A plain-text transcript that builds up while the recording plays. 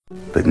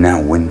But now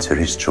winter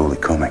is truly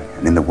coming,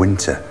 and in the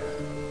winter,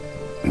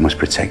 we must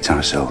protect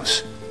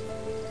ourselves.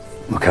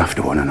 Look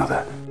after one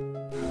another.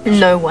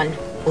 No one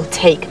will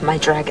take my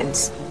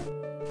dragons.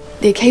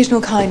 The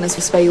occasional kindness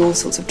will spare you all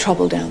sorts of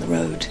trouble down the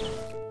road.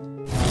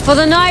 For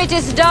the night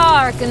is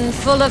dark and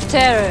full of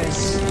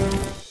terrors.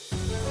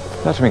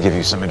 Let me give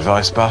you some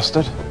advice,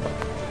 bastard.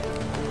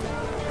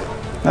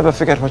 Never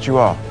forget what you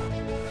are.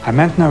 I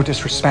meant no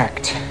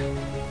disrespect.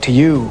 To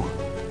you,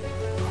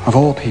 of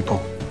all people.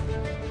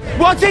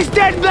 What is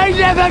dead may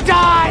never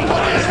die!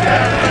 What is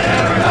dead may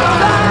never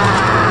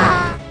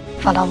die!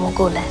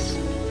 Valamogules.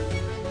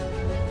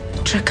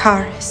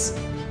 Dracarys.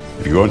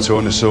 If you're going to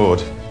own a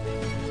sword,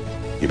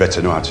 you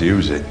better know how to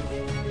use it.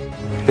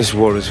 This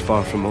war is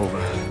far from over.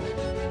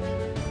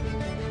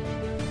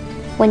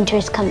 Winter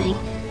is coming.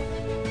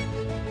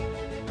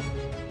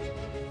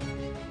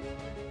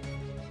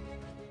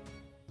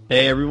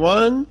 Hey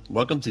everyone,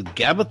 welcome to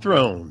Game of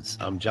Thrones.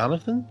 I'm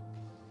Jonathan.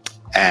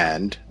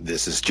 And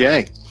this is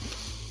Jay.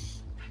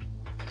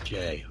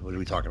 Jay, what are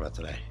we talking about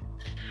today?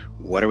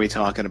 What are we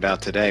talking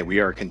about today? We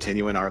are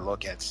continuing our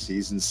look at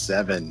Season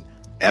 7,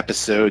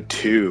 Episode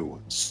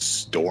 2,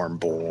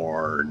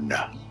 Stormborn.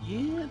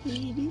 Yeah,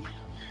 baby.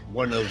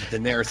 One of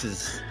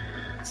Daenerys'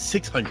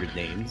 600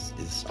 names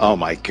is... Oh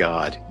my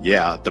god.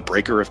 Yeah, the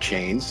Breaker of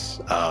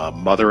Chains,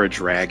 Mother of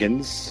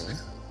Dragons,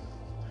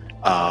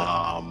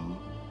 the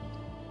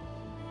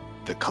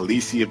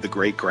Khaleesi of the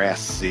Great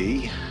Grass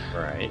Sea.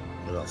 Right.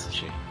 What else is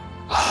she?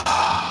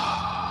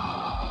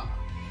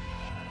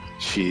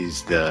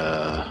 She's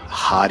the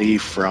hottie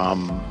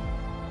from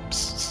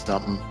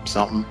something.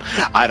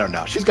 I don't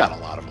know. She's got a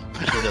lot of them.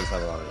 She does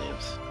have a lot of names.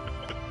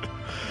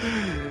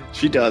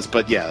 She does,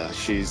 but yeah,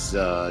 she's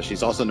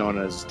also known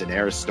as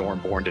Daenerys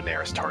Stormborn,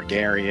 Daenerys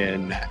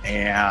Targaryen,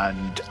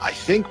 and I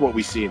think what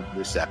we see in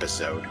this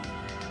episode,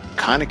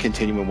 kind of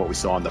continuing what we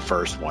saw in the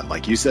first one.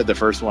 Like you said, the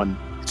first one,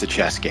 it's a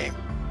chess game.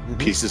 Mm-hmm.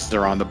 Pieces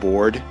are on the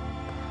board.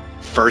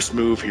 First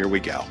move, here we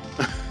go.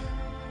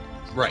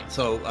 Right,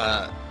 so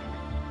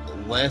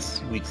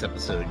last week's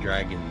episode,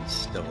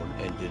 Dragonstone,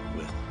 ended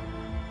with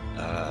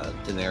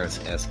Daenerys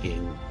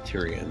asking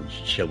Tyrion,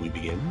 shall we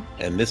begin?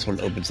 And this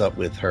one opens up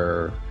with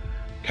her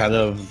kind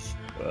of,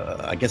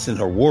 I guess in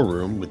her war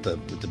room with the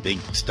big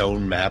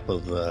stone map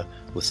of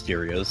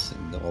Westeros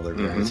and all their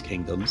various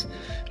kingdoms.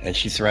 And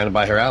she's surrounded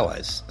by her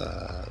allies.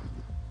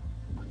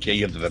 Jay,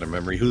 you have the better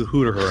memory.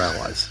 Who are her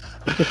allies?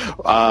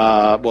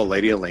 Well,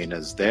 Lady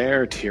Elena's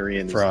there.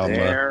 Tyrion's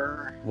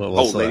there.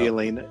 Lady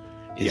Elena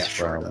is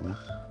from...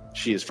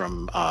 She is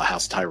from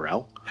House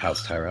Tyrell.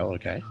 House Tyrell,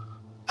 okay.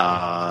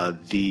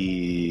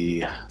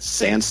 The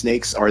Sand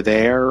Snakes are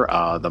there.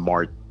 The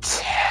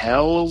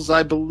Martells,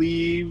 I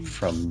believe.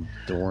 From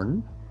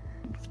Dorne?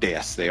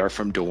 Yes, they are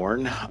from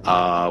Dorne.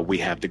 We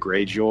have the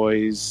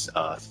Greyjoys,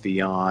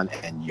 Theon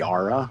and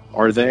Yara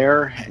are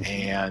there.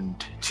 And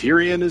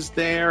Tyrion is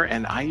there.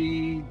 And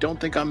I don't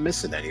think I'm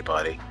missing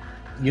anybody.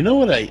 You know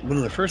what? One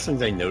of the first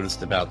things I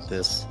noticed about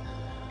this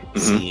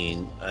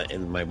scene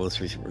in my most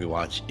recent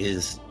rewatch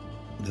is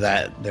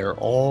that they're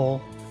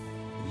all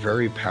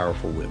very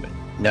powerful women.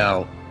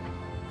 Now,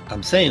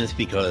 I'm saying this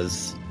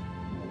because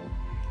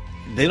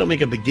they don't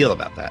make a big deal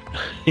about that.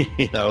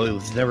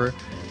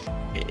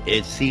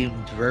 It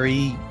seemed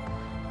very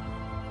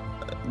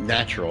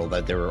natural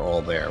that they were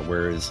all there,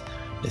 whereas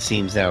it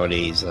seems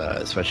nowadays,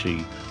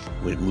 especially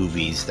with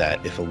movies,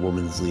 that if a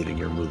woman's leading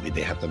your movie,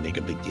 they have to make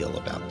a big deal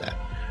about that.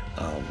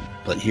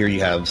 But here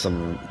you have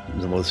some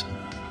of the most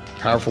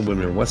powerful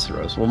women in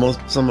Westeros. Well,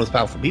 some of the most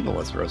powerful people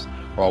in Westeros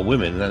are all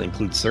women, and that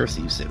includes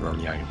Cersei, who's sitting on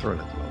the Iron Throne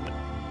at the moment.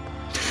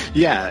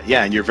 Yeah,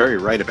 and you're very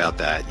right about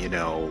that.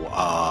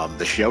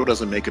 The show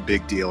doesn't make a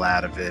big deal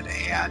out of it,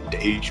 and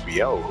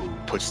HBO, who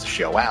puts the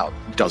show out,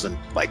 doesn't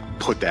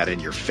put that in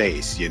your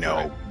face.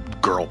 Right.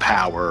 Girl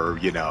power,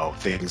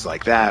 things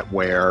like that.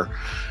 Where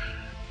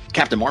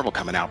Captain Marvel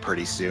coming out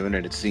pretty soon,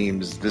 and it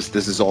seems this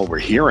is all we're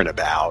hearing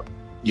about.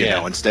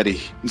 Instead of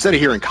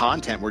hearing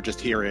content, we're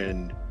just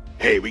hearing,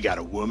 hey, we got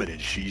a woman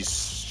and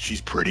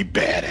she's pretty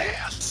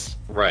badass.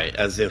 Right,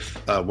 as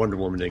if Wonder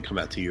Woman didn't come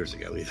out 2 years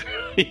ago either.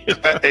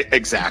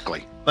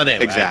 Exactly. But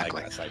anyway,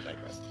 exactly. I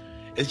digress.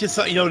 It's just,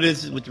 it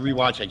is with the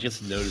rewatch, I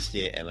just noticed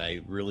it and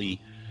I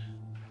really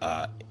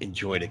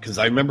enjoyed it. Because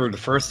I remember the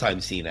first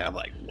time seeing it, I'm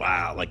like,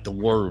 wow, the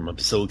war room, I'm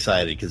so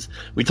excited. Because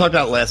we talked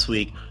about last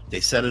week,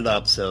 they set it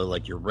up so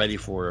you're ready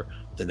for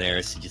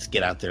Daenerys to just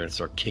get out there and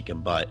start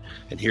kicking butt.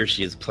 And here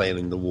she is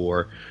planning the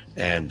war.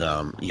 And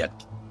you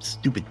got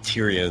stupid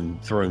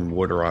Tyrion throwing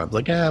water on.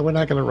 We're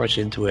not going to rush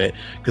into it.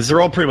 Because they're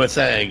all pretty much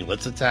saying,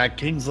 let's attack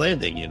King's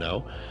Landing,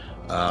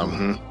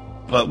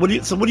 But what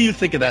do you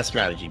think of that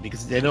strategy?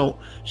 Because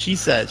she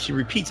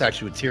repeats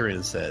actually what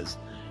Tyrion says.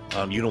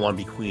 You don't want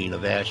to be Queen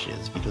of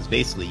Ashes. Because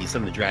basically, you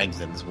send the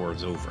dragons and this war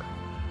is over.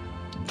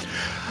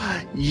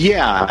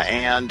 Yeah,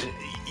 and,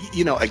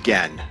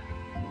 again,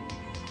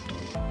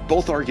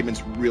 both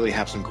arguments really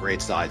have some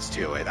great sides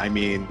to it. I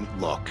mean,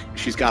 look,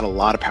 she's got a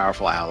lot of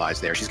powerful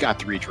allies there. She's got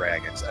 3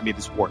 dragons. I mean,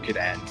 this war could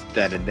end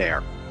then and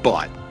there.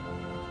 But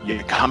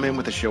You come in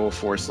with a show of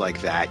force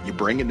like that, you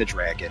bring in the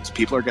dragons,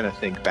 people are going to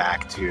think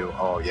back to,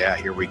 oh yeah,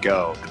 here we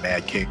go, the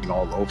Mad King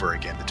all over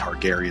again, the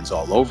Targaryens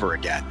all over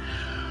again.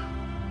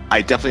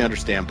 I definitely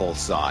understand both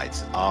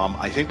sides.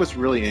 I think what's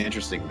really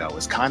interesting, though,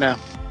 is kind of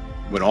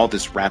when all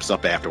this wraps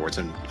up afterwards,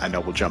 and I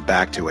know we'll jump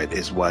back to it,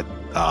 is what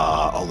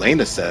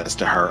Olenna says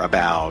to her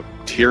about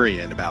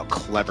Tyrion, about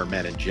clever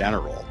men in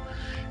general.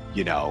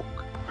 You know,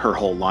 her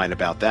whole line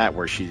about that,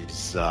 where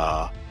she's,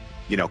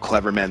 you know,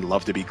 clever men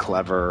love to be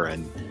clever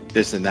and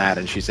this and that.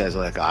 And she says,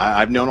 like,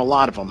 I've known a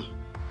lot of them.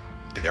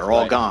 They're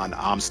all gone.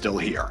 I'm still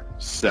here.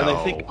 So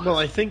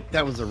I think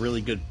that was a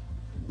really good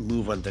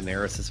move on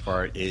Daenerys'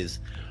 part, is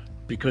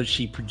because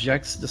she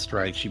projects the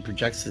strike, she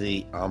projects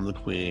I'm the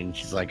queen.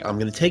 She's like, I'm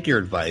going to take your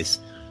advice,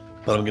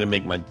 but I'm going to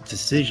make my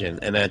decision.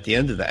 And at the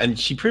end of that, and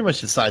she pretty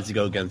much decides to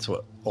go against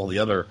what all the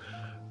other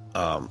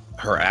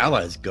her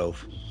allies go,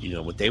 you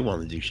know, what they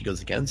want to do. She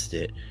goes against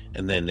it,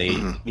 and then they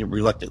you know,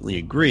 reluctantly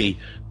agree.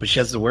 But she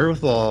has the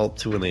wherewithal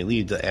to, when they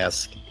leave, to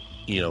ask,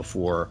 you know,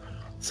 for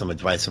some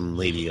advice from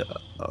Lady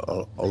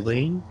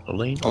Olenna.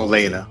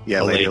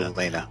 Yeah, Lady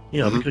Olenna.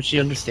 You know, because she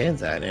understands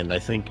that, and I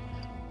think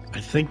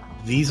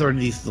these are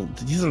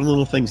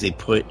little things they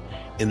put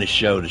in the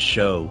show to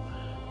show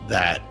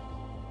that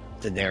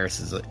Daenerys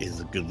is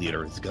a good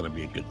leader, is going to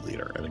be a good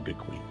leader and a good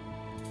queen.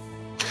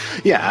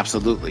 Yeah,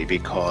 absolutely,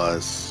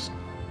 because,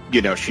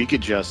 you know, she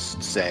could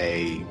just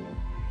say,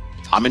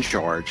 I'm in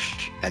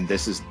charge, and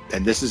this is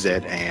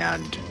it,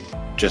 and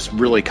just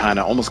really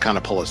almost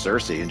pull a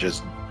Cersei and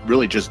just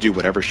do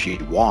whatever she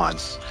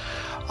wants.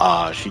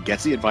 She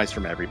gets the advice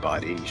from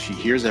everybody. She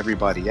hears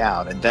everybody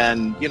out. And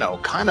then, you know,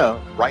 kind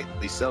of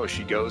rightly so,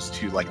 she goes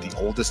to, like, the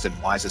oldest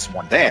and wisest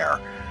one there.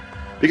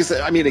 Because,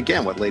 I mean,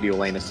 again, what Lady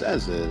Olenna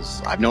says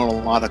is, I've known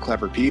a lot of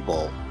clever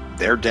people.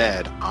 They're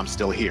dead. I'm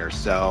still here.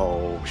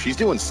 So she's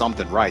doing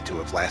something right to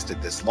have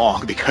lasted this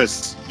long,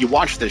 because you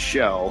watch this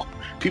show,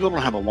 people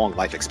don't have a long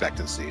life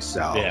expectancy.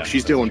 So yeah,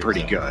 she's doing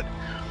pretty good.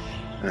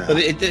 But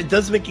it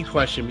does make you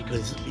question,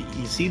 because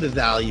you see the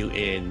value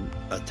in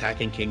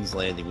attacking King's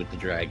Landing with the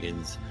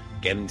dragons,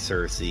 getting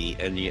Cersei,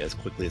 ending it as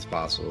quickly as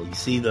possible. You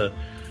see the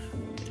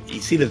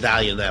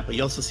value in that, but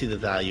you also see the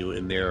value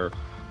in their,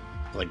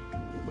 like,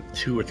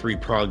 2 or 3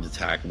 pronged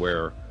attack,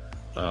 where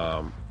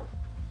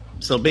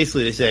so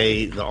basically they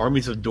say the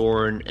armies of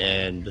Dorne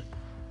and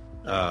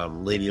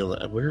Lady,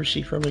 where is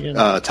she from again?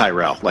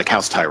 Tyrell, like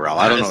House Tyrell.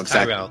 I don't know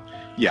exactly. Tyrell.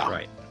 Yeah,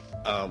 right.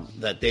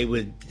 That they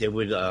would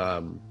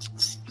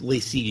lay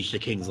siege to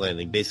King's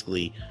Landing,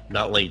 basically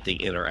not let anything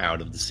in or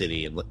out of the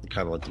city, and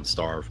let them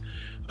starve.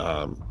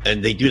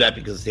 And they do that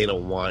because they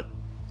don't want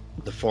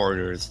the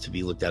foreigners to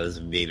be looked at as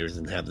invaders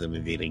and have them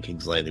invading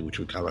King's Landing, which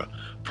would kind of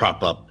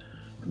prop up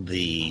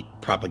the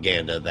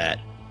propaganda that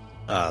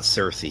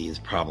Cersei is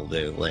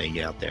probably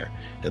laying out there.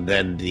 And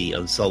then the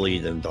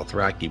Unsullied and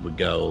Dothraki would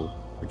go,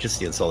 or just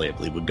the Unsullied, I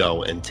believe, would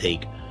go and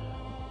take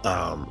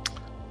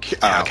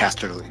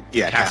Casterly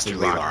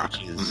Rock,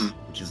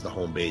 which is the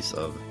home base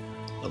of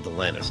the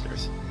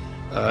Lannisters.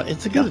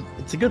 It's a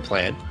good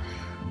plan.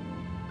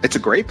 It's a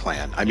great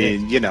plan. I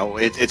mean, you know,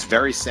 it's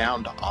very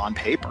sound on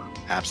paper.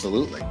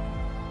 Absolutely.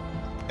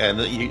 And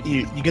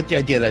you get the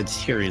idea that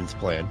it's Tyrion's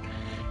plan,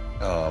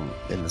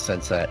 in the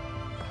sense that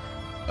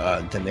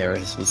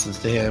Daenerys listens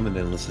to him and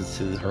then listens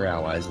to her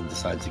allies and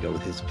decides to go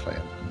with his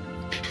plan.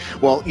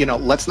 Well, you know,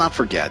 let's not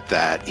forget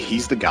that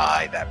he's the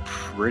guy that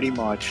pretty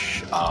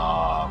much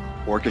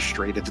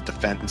orchestrated the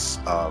defense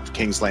of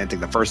King's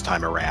Landing the first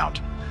time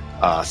around.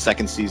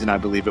 Second season, I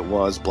believe it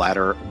was,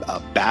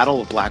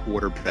 Battle of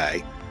Blackwater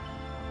Bay.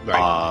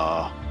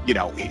 Right. You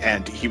know,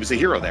 and he was a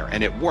hero there,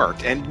 and it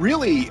worked. And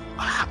really,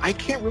 I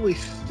can't really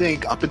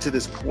think, up until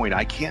this point,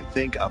 I can't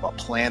think of a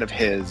plan of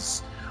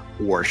his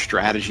or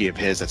strategy of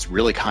his that's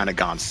really kind of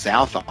gone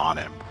south on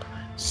him.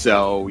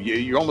 So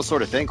you almost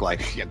sort of think,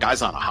 like, you know,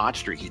 guy's on a hot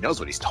streak. He knows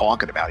what he's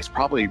talking about. He's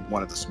probably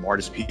one of the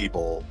smartest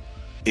people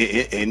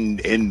in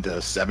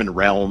the Seven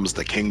Realms,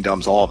 the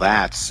kingdoms, all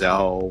that.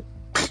 So,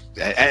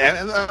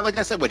 and like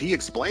I said, when he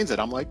explains it,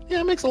 I'm like,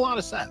 yeah, it makes a lot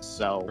of sense.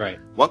 So, right,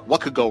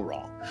 what could go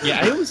wrong?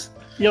 Yeah,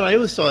 I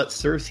always thought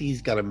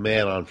Cersei's got a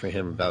man on for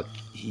him about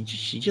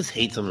she just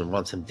hates him and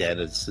wants him dead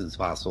as soon as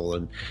possible,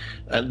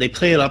 and they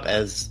play it up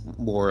as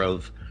more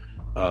of.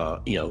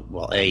 You know,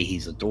 well, A,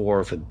 he's a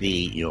dwarf, and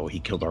B, you know, he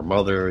killed our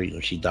mother, you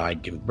know, she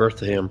died giving birth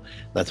to him,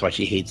 that's why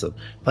she hates him.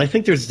 But I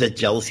think there's that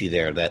jealousy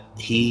there, that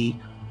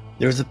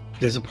there's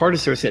a part of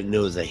Cersei that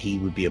knows that he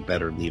would be a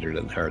better leader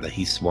than her, that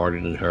he's smarter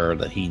than her,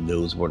 that he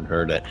knows more than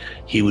her, that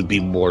he would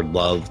be more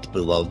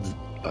beloved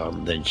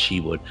than she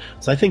would.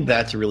 So I think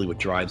that's really what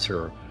drives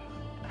her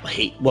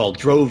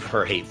drove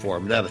her hate for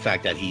him. Now the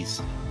fact that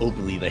he's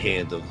openly the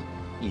hand of,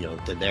 you know,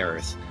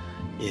 Daenerys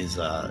is,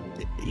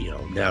 you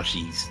know, now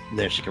she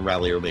can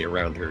rally everybody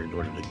around her in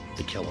order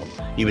to kill him.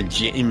 Even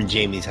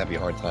Jaime's having a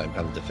hard time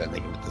kind of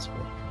defending him at this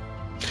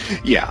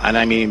point. Yeah, and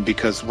I mean,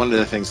 because one of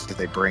the things that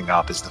they bring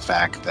up is the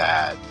fact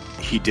that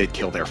he did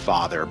kill their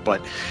father.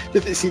 But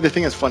the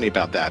thing that's funny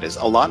about that is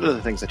a lot of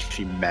the things that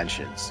she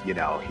mentions, you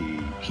know,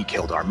 he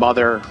killed our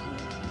mother,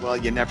 well,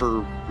 you never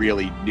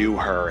really knew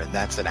her, and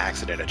that's an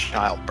accident at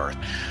childbirth.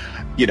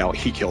 You know,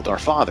 he killed our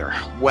father.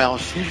 Well,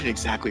 she didn't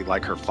exactly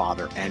like her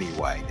father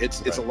anyway.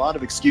 It's a lot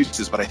of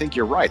excuses, but I think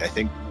you're right. I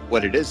think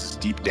what it is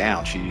deep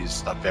down,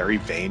 she's a very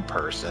vain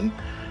person,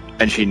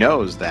 and she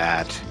knows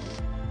that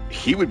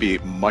he would be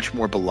much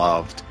more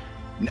beloved.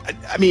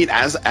 I mean,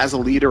 as a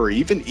leader, or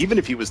even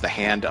if he was the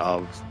hand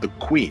of the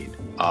queen,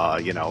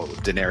 you know,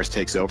 Daenerys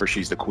takes over,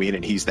 she's the queen,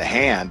 and he's the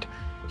hand.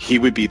 He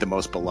would be the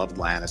most beloved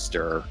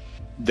Lannister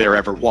there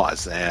ever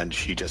was, and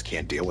she just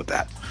can't deal with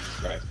that.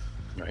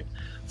 Right.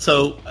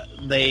 So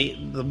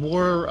the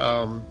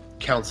war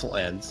council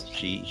ends.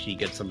 She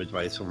gets some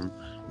advice from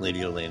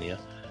Lady Olenna,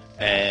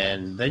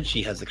 and then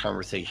she has a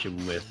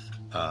conversation with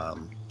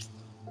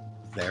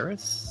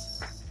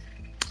Varys.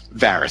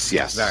 Varys,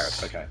 yes.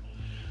 Varys, okay.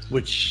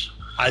 Which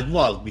I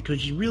love,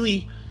 because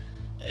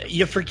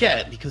you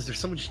forget, because there's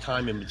so much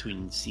time in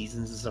between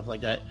seasons and stuff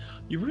like that,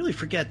 you really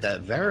forget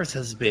that Varys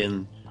has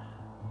been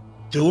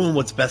doing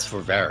what's best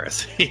for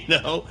Varys. You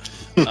know,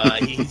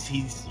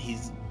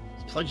 he's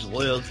pledged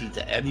loyalty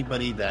to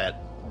anybody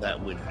that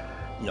would,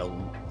 you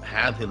know,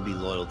 have him be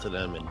loyal to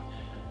them, and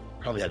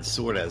probably had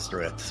sword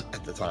Ezra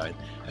at the time.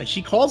 And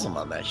she calls him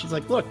on that. She's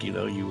like, look, you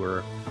know, you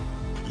were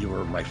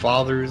my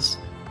father's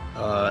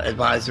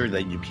advisor,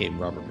 then you became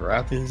Robert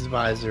Baratheon's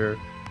advisor,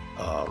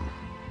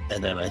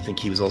 and then I think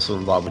he was also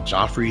involved with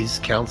Joffrey's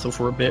council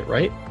for a bit,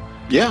 right?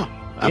 Yeah,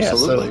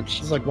 absolutely. Yeah, so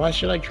she's like, why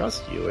should I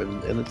trust you?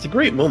 And it's a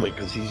great moment,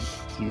 because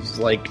he's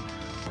like,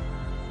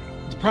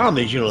 the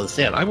problem is, you don't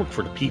understand, I work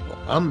for the people.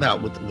 I'm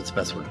about what's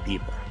best for the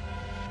people.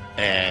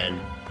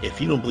 And if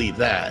you don't believe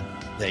that,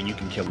 then you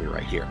can kill me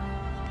right here.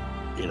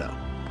 You know?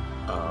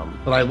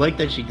 But I like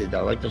that she did that.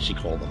 I like that she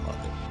called him on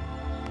it.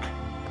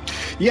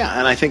 Yeah,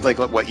 and I think, like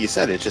what you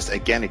said, it just,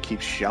 again, it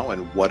keeps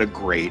showing what a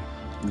great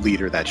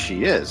leader that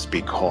she is,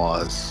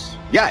 because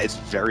yeah, it's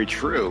very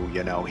true.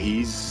 You know,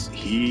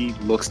 he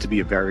looks to be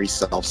a very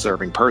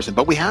self-serving person,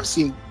 but we have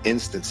seen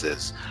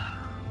instances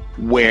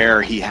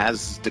where he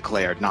has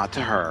declared, not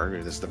to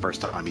her, this is the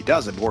first time he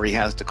does it, where he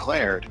has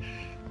declared,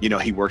 you know,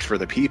 he works for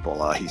the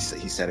people. He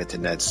said it to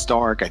Ned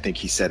Stark. I think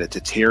he said it to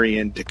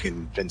Tyrion to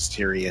convince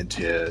Tyrion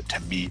to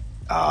meet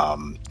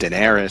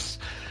Daenerys,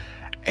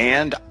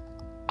 and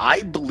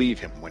I believe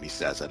him when he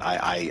says it.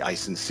 I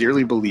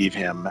sincerely believe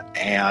him.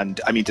 And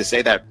I mean, to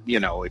say that, you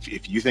know,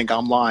 if you think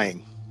I'm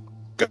lying,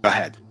 go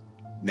ahead.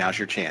 Now's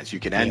your chance. You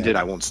can end it.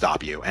 I won't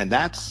stop you. And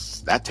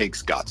that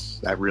takes guts.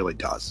 That really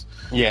does.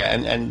 Yeah,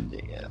 and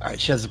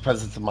she has the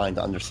presence of mind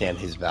to understand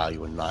his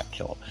value and not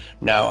kill him.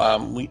 Now,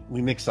 we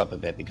mixed up a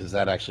bit, because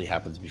that actually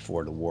happens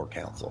before the War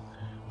Council.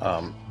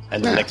 And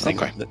the next thing,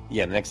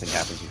 the next thing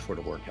happens before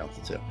the War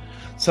Council too.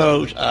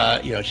 So,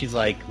 you know, she's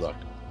like, look,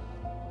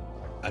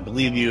 I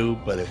believe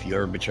you, but if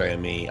you're betraying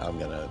me, I'm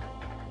gonna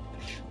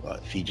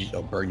feed you,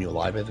 or burn you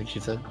alive, I think she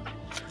said.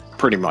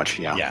 Pretty much,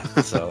 yeah. Yeah.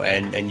 So,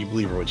 and you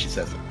believe her when she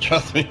says it.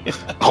 Trust me.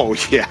 Oh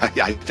yeah,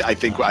 I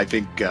think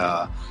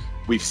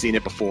we've seen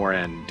it before,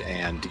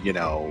 and you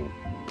know,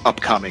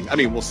 upcoming. I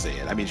mean, we'll see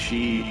it. I mean,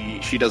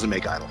 she doesn't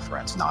make idle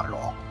threats, not at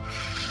all.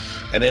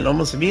 And then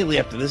almost immediately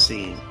after this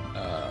scene,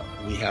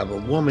 we have a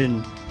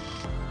woman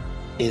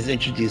is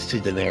introduced to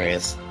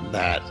Daenerys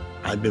that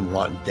I've been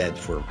wanting dead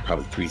for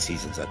probably 3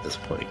 seasons at this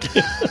point.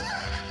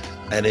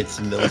 And it's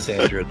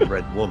Melisandre, the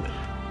Red Woman.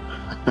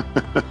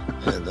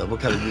 And what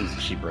kind of news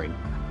does she bring?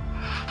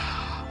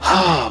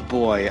 Oh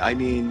boy, I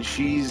mean,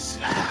 it's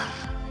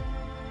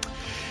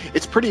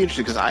pretty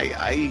interesting, because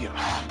I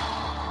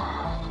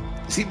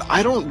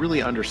don't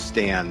really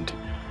understand.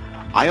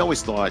 I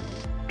always thought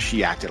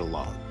she acted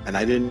alone, and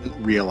I didn't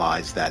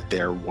realize that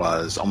there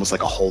was almost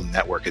like a whole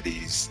network of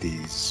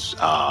these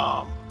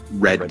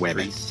red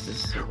women,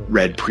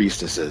 red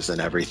priestesses and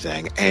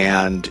everything.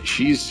 And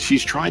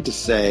she's trying to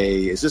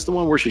say, is this the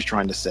one where she's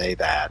trying to say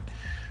that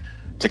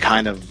to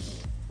kind of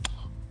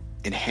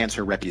enhance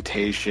her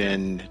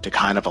reputation, to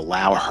kind of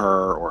allow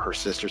her or her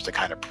sisters to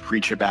kind of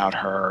preach about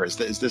her? Is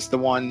this the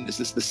one? Is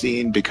this the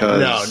scene?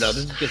 Because no, this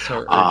is just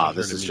her.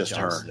 This is just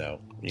her. Snow.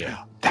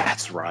 Yeah,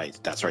 that's right.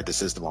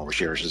 This is the one where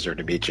she urges her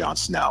to meet Jon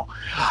Snow.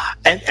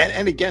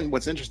 And again,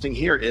 what's interesting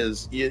here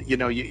is you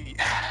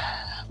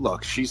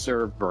look, she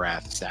served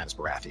Stannis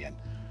Baratheon,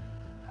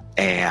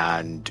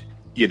 and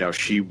you know,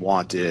 she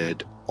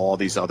wanted all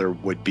these other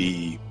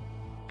would-be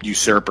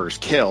usurpers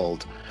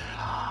killed.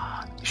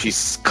 She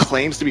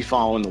claims to be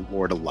following the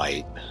Lord of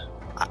Light.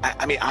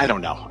 I mean, I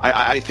don't know.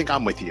 I think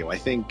I'm with you. I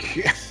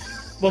think.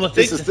 Well,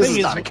 this is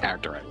not a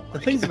character I like. The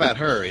things about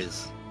her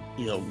is,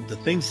 you know, the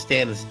things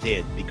Stannis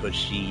did because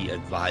she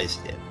advised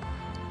him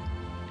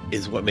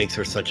is what makes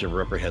her such a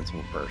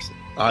reprehensible person.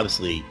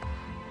 Obviously,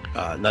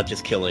 not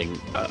just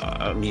killing.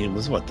 I mean, it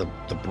was what the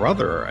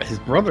brother, his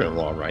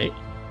brother-in-law, right?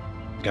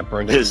 Got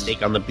burned at the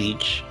stake on the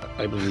beach,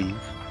 I believe.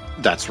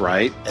 That's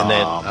right.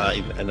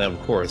 And then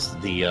of course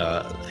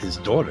his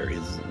daughter,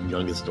 his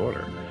youngest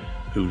daughter,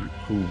 who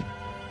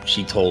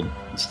she told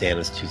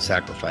Stannis to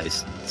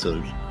sacrifice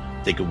so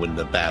they could win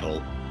the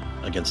battle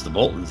against the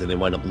Boltons, and they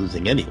wind up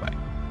losing anyway.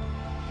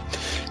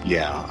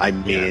 Yeah, I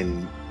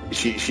mean,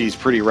 she's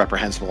pretty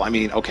reprehensible. I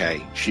mean,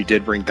 okay, she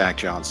did bring back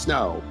Jon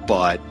Snow,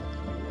 but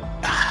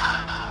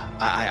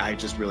I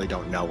just really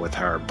don't know with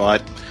her.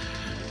 But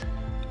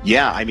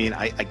yeah, I mean,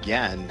 I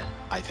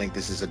think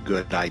this is a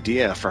good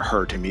idea for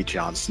her to meet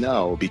Jon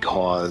Snow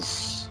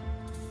because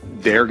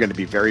they're going to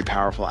be very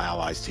powerful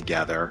allies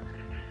together.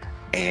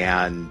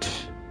 And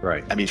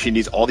right, I mean, she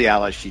needs all the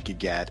allies she could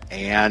get,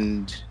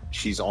 and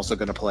she's also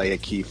going to play a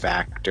key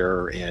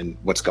factor in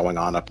what's going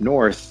on up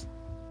north.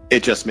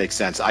 It just makes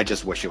sense. I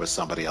just wish it was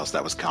somebody else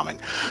that was coming.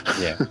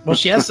 Yeah. Well,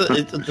 she has to,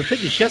 the thing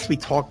is, she has to be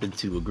talked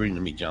into agreeing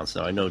to meet Jon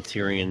Snow. I know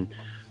Tyrion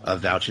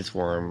vouches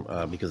for him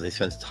because they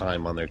spent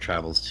time on their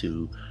travels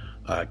to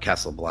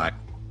Castle Black.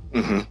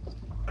 Mm-hmm.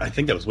 I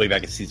think that was way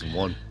back in season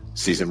 1.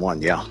 Season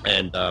 1, yeah.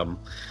 And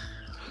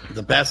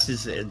the best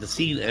is the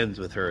scene ends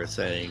with her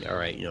saying, "All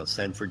right,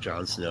 send for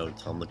Jon Snow.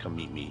 Tell him to come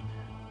meet me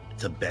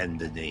to bend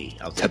the knee."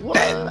 I was to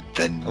like,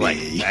 bend the knee. Like,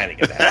 that ain't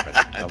gonna happen.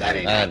 That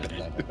ain't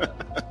happening.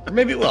 Or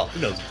maybe it will.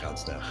 Who knows with Jon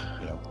Snow?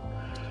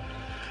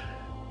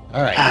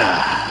 All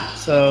right.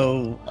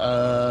 So,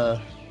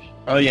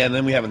 oh yeah, and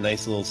then we have a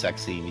nice little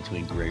sex scene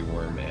between Grey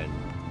Worm and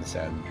Miss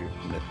Sandry,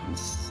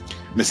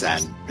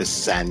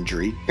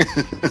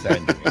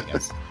 I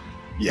guess.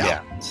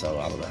 Yeah. So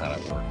I don't know how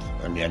that works.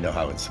 I mean, I know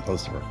how it's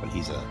supposed to work, but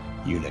he's a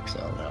eunuch, so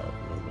I don't know how it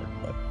really works.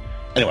 But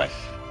anyway,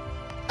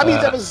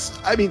 that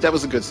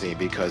was a good scene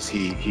because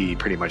he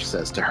pretty much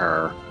says to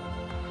her,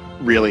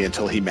 really,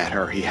 until he met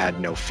her, he had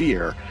no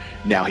fear.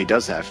 Now he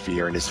does have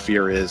fear, and his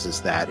fear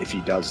is that if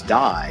he does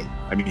die,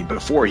 I mean,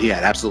 before he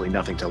had absolutely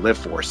nothing to live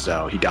for,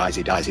 so he dies,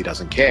 he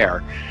doesn't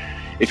care.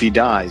 If he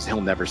dies, he'll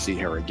never see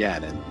her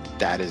again, and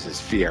that is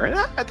his fear. And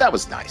that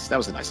was nice. That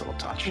was a nice little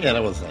touch. Yeah,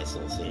 that was a nice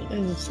little scene.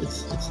 And it's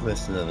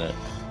listening to that.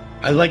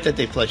 I like that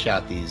they flesh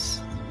out these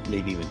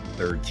maybe even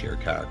third-tier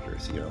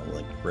characters,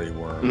 like Grey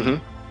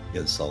Worm,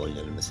 Sully,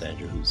 and Miss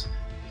Andrew, whose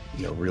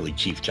really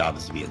chief job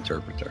is to be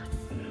interpreter.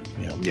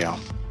 Yeah.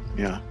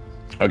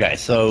 Okay,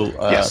 so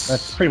yes.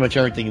 That's pretty much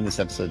everything in this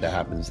episode that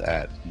happens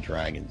at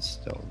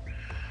Dragonstone.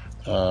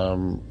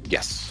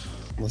 Yes.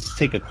 Let's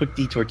take a quick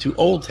detour to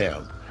Old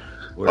Town.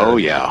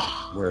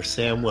 Where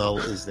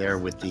Samwell is there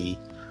with the...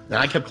 Now,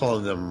 I kept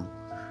calling them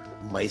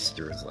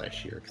Meisters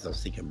last year because I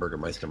was thinking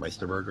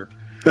Meisterburger.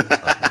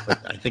 But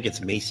I think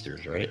it's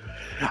Maesters, right?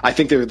 I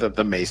think they're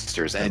the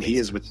Maesters, and he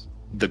is with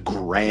the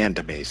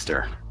Grand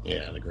Maester.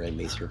 Yeah, the Grand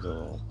Maester of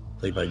all.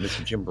 Played by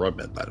Mr. Jim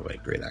Broadbent, by the way.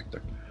 Great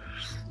actor.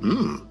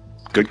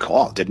 Good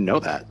call. Didn't know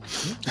that.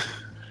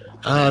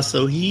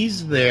 So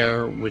he's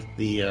there with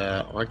the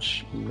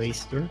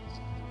Archmaester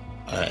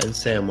and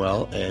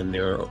Samwell, and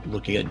they're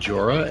looking at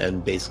Jorah,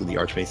 and basically the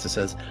Archmaester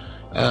says,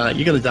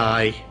 "You're going to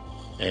die."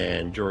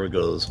 And Jorah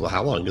goes, "Well,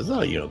 how long?" He goes,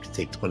 "Oh, it could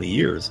take 20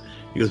 years."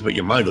 He goes, "But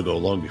your mind will go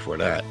long before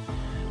that."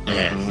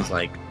 And he's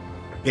like,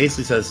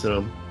 basically says to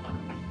him,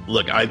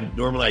 "Look, I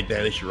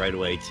banish you right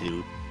away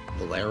to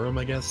Valerum,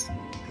 I guess,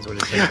 is what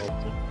it says.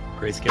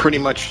 Grayscale." Pretty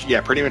much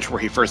where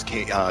he first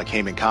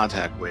came in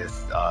contact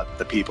with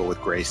the people with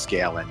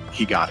Grayscale, and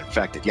he got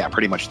infected. Yeah,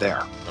 pretty much there.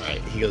 All right.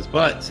 He goes,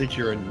 "But since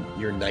you're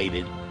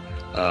knighted,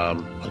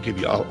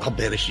 I'll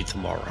banish you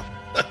tomorrow."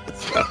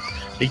 So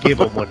he gave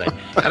him one night,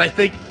 and I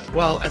think,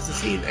 well, as the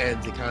scene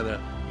ends, you kind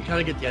of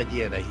get the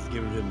idea that he's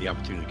giving him the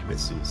opportunity to commit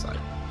suicide.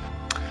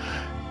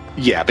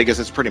 Yeah, because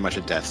it's pretty much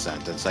a death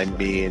sentence. I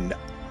mean,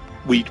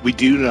 we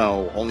do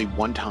know only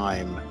one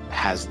time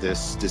has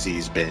this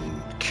disease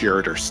been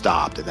cured or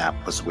stopped, and that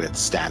was with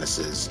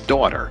Stannis's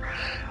daughter.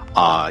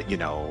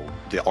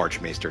 The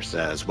Archmaester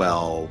says,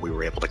 "Well, we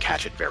were able to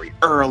catch it very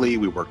early.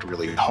 We worked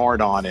really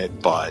hard on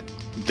it, but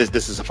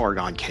this is a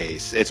foregone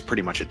case. It's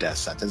pretty much a death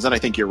sentence." And I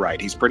think you're right.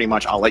 He's pretty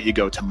much, "I'll let you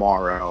go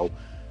tomorrow,"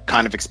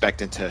 kind of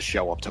expecting to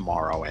show up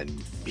tomorrow, and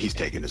he's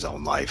taking his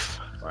own life.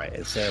 Right.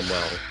 And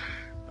Samwell,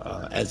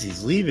 as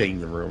he's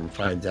leaving the room,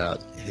 finds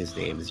out his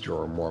name is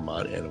Jorah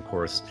Mormont, and of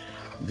course,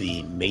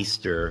 the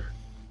Maester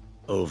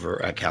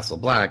over at Castle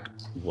Black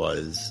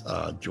was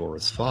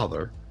Jorah's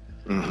father.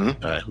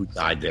 Who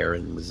died there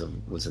and was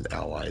an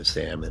ally of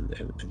Sam and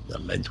a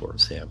mentor of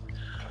Sam.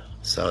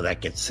 So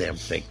that gets Sam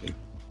thinking.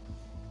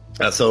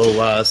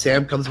 So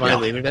Sam comes by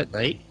later that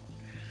night.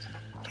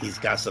 He's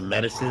got some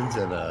medicines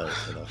and a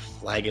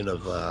flagon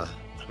of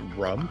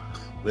rum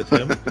with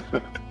him,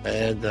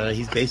 and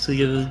he's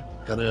basically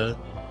gonna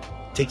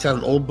takes out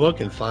an old book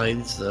and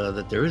finds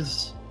that there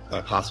is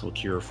a possible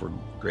cure for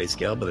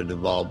grayscale, but it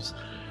involves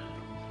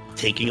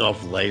taking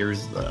off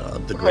layers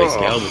of the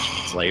grayscale,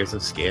 which is layers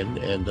of skin,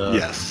 and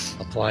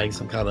applying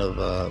some kind of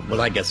what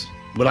I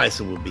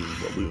assume would be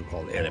what we would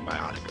call an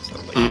antibiotic or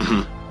something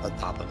on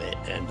top of it.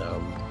 And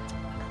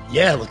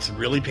it looks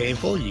really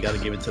painful. You got to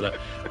give it to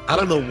I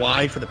don't know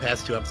why for the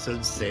past 2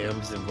 episodes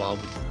Sam's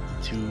involved with the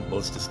 2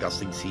 most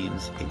disgusting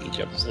scenes in each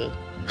episode.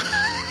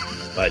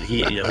 But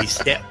he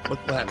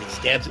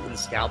stabs it with a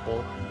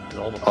scalpel, and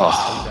all the pus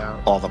comes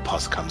out. All the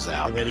pus comes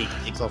out, and then he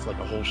takes off like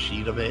a whole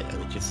sheet of it,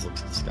 and it just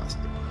looks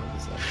disgusting.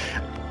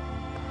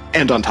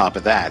 And on top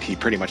of that, he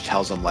pretty much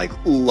tells them, like,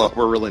 look,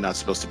 we're really not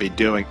supposed to be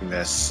doing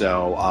this.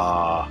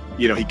 So,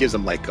 he gives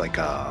them like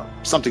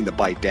something to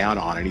bite down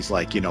on. And he's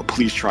like,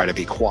 please try to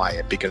be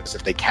quiet, because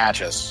if they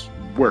catch us,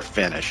 we're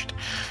finished.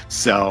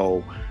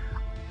 So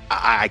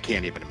I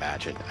can't even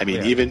imagine. I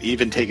mean,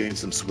 even taking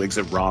some swigs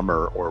of rum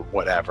or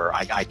whatever,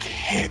 I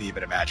can't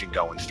even imagine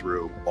going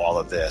through all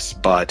of this.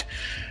 But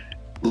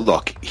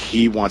look,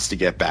 he wants to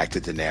get back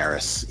to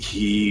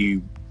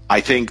Daenerys.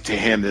 I think to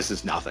him, this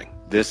is nothing.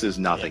 This is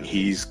nothing. Yeah.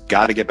 He's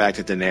got to get back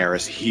to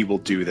Daenerys. He will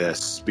do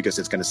this because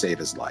it's going to save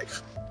his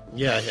life.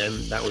 Yeah,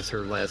 and that was her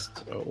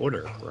last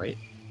order, right?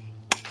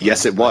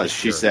 Yes, it was.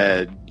 She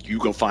said, you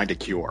go find a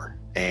cure.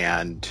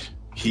 And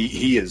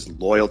he is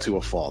loyal to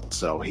a fault.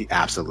 So he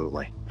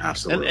absolutely.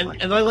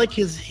 And I like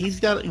he's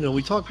got,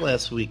 we talked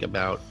last week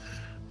about,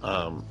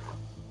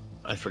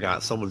 I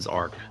forgot someone's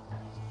arc.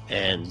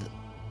 And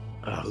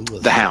who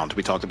was the Hound.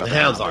 We talked about the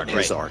Hound's arc,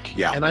 his right. arc.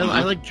 Yeah. And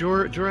I like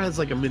Jorah has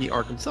like a mini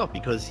arc himself,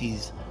 because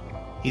he's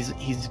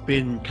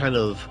been kind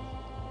of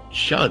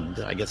shunned,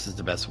 I guess is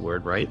the best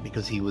word, right?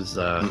 Because he was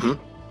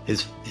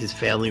his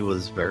family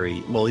was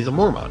very he's a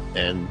Mormon,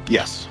 and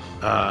yes,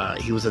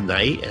 he was a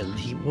knight, and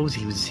he was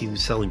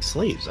selling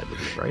slaves, I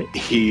believe, right?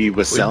 He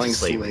was selling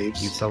slaves.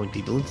 He was selling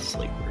people into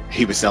slavery.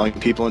 He was selling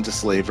people into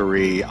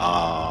slavery.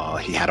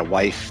 He had a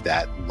wife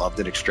that loved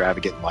an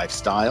extravagant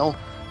lifestyle.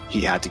 He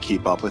had to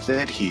keep up with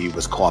it. He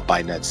was caught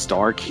by Ned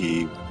Stark.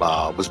 He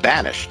was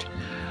banished.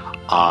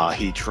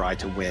 He tried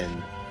to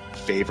win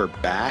favor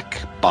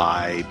back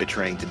by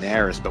betraying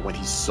Daenerys, but when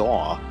he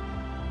saw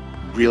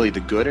really the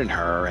good in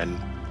her, and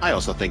I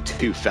also think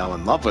too fell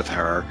in love with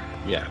her,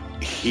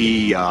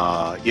 he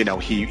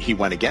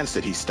went against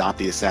it. He stopped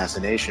the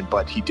assassination,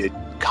 but he did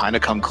kind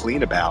of come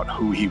clean about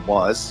who he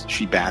was.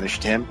 She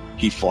banished him.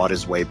 He fought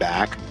his way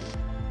back.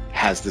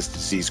 Has this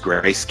disease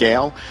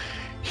grayscale.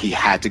 He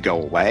had to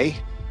go away.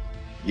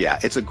 Yeah,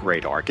 it's a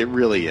great arc. It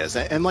really is.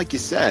 And like you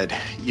said,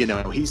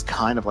 he's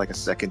kind of like a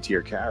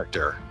second-tier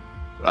character.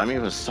 I mean,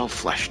 it was so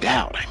fleshed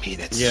out. I mean,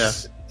 it's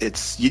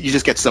you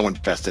just get so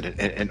invested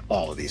in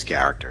all of these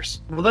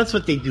characters. Well, that's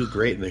what they do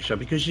great in the show,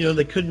 because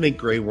they could make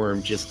Grey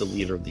Worm just the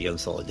leader of the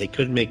Unsullied. They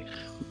could make,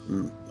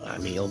 her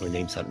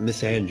name's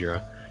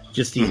Missandra,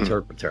 just the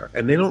interpreter,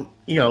 and they don't.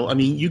 You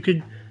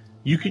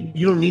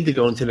don't need to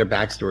go into their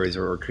backstories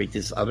or create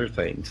these other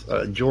things.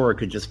 Jorah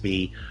could just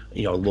be,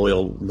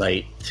 loyal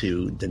knight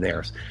to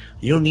Daenerys.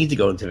 You don't need to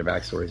go into their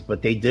backstories,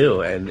 but they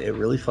do, and it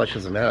really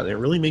fleshes them out. And it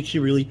really makes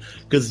you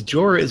because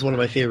Jorah is one of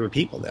my favorite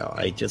people now.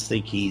 I just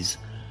think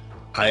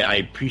I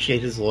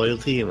appreciate his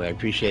loyalty, and I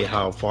appreciate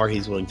how far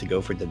he's willing to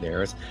go for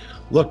Daenerys.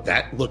 Look,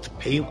 that looked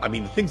painful. I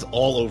mean, the thing's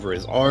all over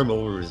his arm,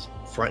 over his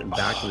front and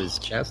back of his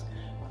chest.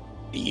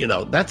 We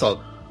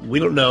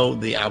don't know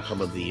the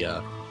outcome of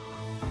the.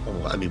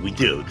 We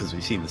do, because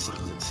we've seen the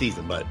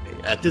season, but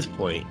at this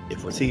point,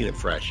 if we're seeing it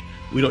fresh,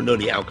 we don't know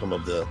the outcome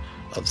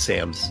of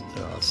Sam's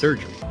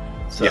surgery.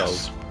 So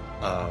yes.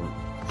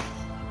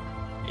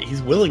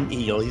 He's willing,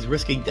 he's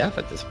risking death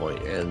at this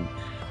point, and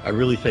I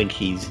really think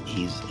his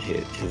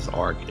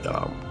arc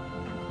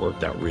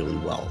worked out really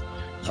well.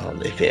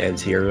 If it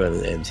ends here and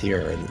it ends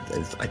here,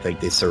 and I think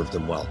they served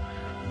him well.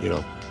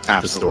 Absolutely.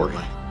 The story.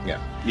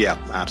 Yeah,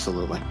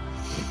 absolutely.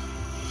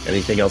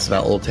 Anything else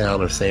about Old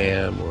Town or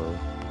Sam or?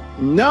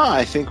 No,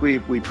 I think we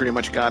pretty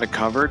much got it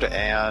covered.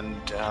 And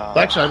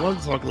actually, I wanted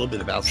to talk a little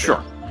bit about Sam.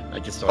 Sure. I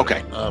just thought,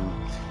 okay.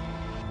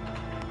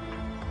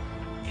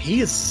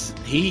 He is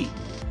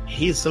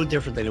so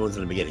different than he was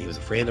in the beginning. He was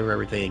afraid of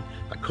everything.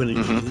 He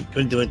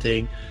couldn't do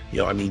anything.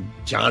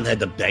 John had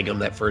to beg him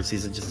that first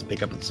season just to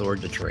pick up the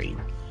sword to train.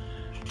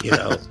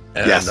 And,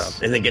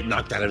 yes. And then get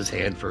knocked out of his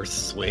hand for a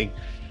swing.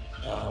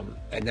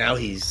 And now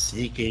he's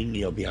sneaking,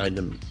 behind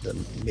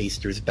the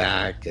maester's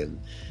back,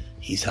 and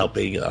he's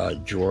helping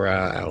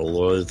Jorah out of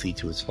loyalty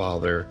to his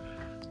father,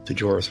 to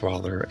Jorah's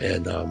father,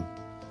 and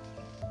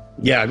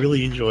I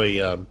really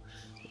enjoy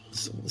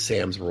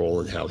Sam's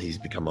role and how he's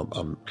become a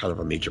kind of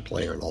a major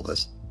player in all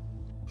this.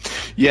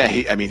 Yeah,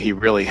 he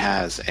really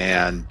has.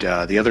 And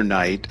the other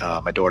night,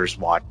 my daughter's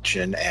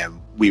watching,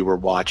 and we were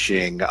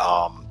watching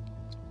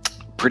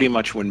pretty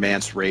much when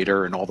Mance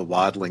Rayder and all the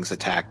wildlings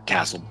attacked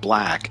Castle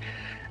Black.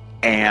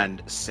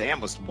 And Sam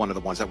was one of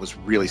the ones that was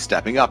really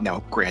stepping up.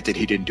 Now, granted,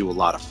 he didn't do a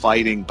lot of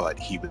fighting, but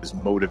he was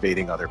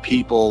motivating other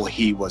people.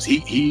 He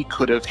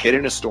could have hid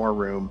in a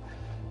storeroom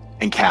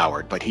and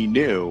cowered, but he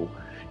knew,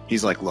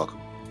 he's like, look,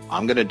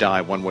 I'm going to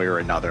die one way or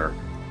another.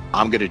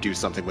 I'm going to do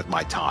something with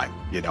my time.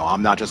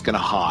 I'm not just going to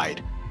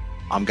hide.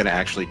 I'm going to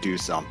actually do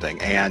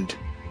something. And,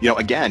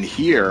 again,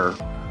 here,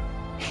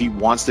 he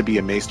wants to be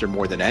a maester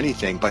more than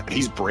anything, but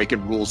he's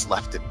breaking rules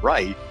left and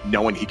right,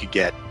 knowing he could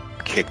get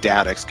kicked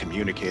out,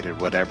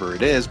 excommunicated, whatever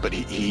it is, but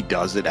he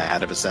does it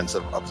out of a sense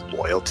of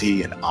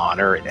loyalty and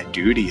honor and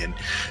duty. And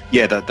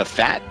the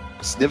fat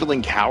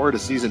sniveling coward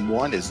of season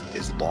 1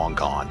 is long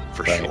gone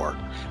for sure.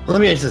 Well,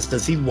 let me ask this: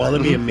 does he want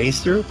to be a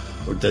maester,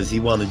 or does he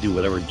want to do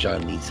whatever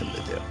John needs him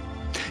to do?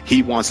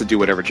 He wants to do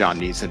whatever John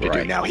needs him to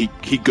do. Now he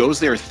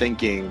goes there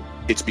thinking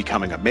it's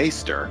becoming a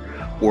maester,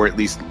 or at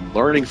least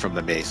learning from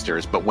the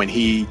maesters. But when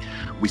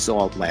we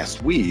saw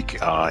last week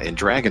in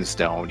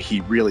Dragonstone,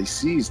 he really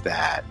sees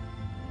that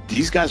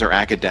these guys are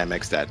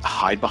academics that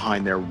hide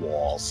behind their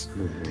walls,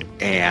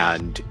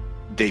 and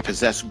they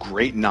possess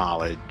great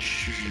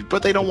knowledge,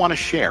 but they don't want to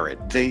share it.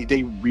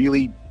 They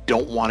really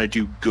don't want to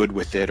do good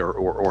with it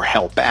or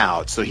help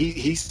out. So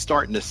he's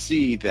starting to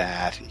see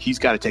that he's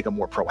got to take a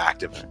more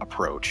proactive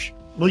approach.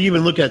 Well, you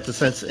even look at the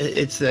sense,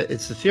 it's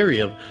the theory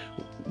of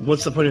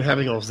what's the point of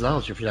having all this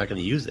knowledge if you're not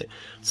going to use it?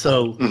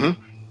 So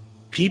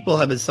people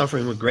have been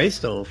suffering with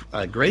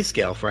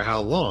grayscale for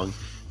how long?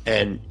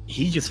 And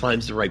he just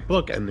finds the right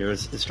book, and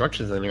there's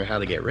instructions in there how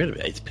to get rid of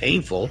it. It's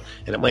painful,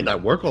 and it might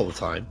not work all the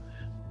time,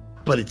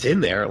 but it's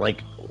in there.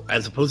 Like,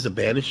 as opposed to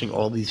banishing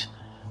all these,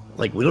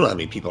 like, we don't know how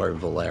many people are in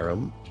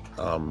Valerum.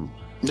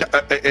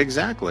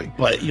 Exactly.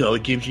 But,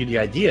 it gives you the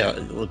idea.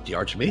 Look, the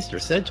Archmaester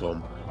said to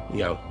him,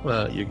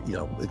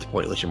 it's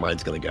pointless. Your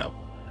mind's going to go.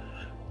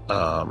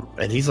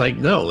 And he's like,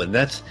 no. And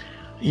that's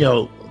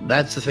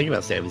the thing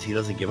about Sam, is he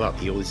doesn't give up.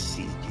 He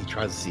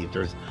tries to see if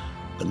there's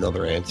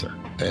another answer.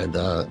 And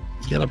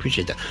you gotta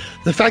appreciate that.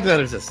 The fact of the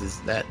matter is this: is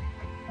that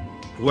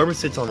whoever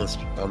sits on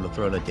the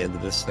throne at the end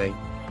of this thing,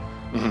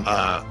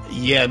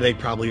 they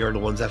probably are the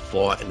ones that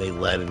fought and they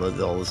led and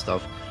all this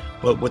stuff.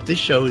 But what this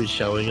show is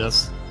showing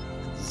us,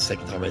 the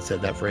second time I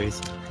said that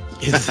phrase,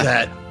 is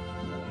that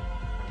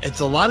it's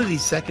a lot of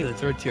these second and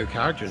third tier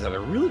characters that are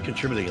really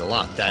contributing a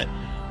lot. That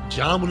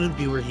Jon wouldn't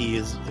be where he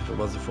is if it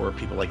wasn't for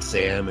people like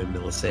Sam and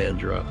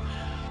Melisandre.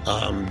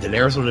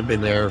 Daenerys wouldn't have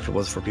been there if it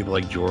was for people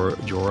like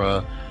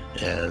Jorah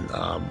and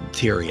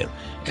Tyrion.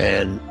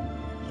 And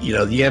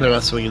they're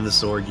not swinging the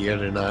sword,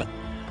 they're not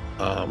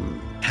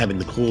having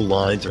the cool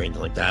lines or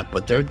anything like that,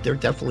 but they're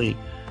definitely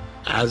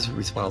as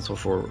responsible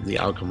for the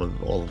outcome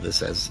of all of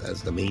this as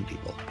the main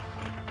people.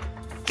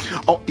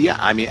 Oh yeah,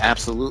 I mean,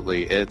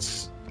 absolutely.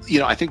 It's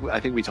I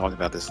think we talked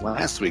about this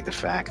last week, the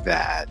fact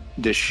that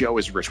this show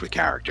is rich with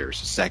characters,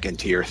 second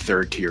tier,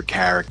 third tier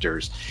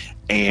characters,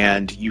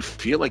 and you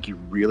feel like you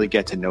really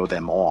get to know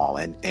them all,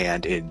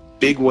 and in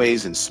big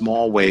ways and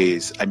small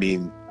ways. I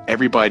mean,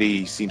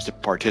 everybody seems to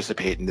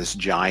participate in this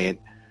giant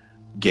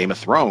Game of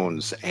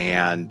Thrones,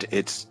 and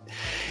it's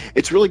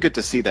really good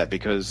to see that,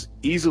 because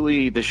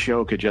easily the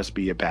show could just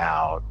be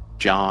about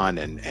Jon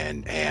and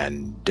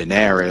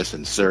Daenerys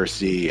and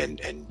Cersei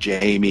and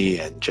Jaime,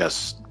 and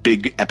just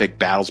big epic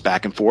battles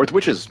back and forth,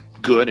 which is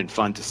good and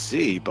fun to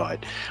see.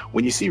 But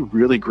when you see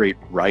really great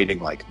writing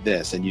like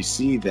this, and you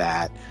see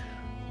that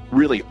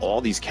really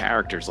all these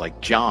characters, like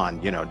Jon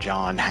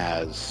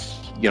has,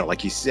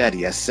 like you said,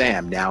 he has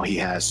Sam. Now he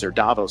has Sir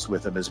Davos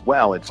with him as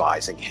well,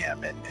 advising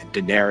him, and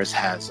Daenerys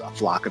has a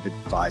flock of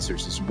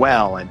advisors as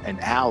well, and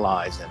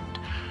allies, and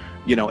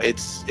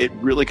it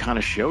really kind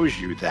of shows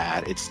you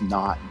that it's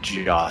not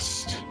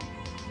just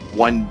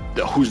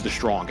who's the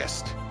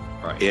strongest.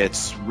 Right.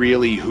 It's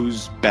really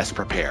who's best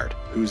prepared,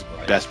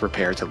 best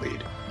prepared to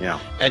lead. Yeah.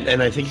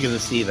 And I think you're going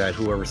to see that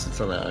whoever sits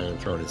on that Iron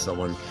Throne is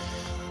someone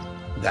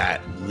that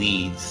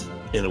leads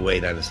in a way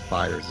that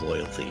inspires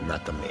loyalty,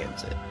 not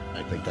demands it.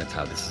 I think that's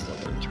how this is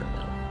going to turn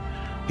out.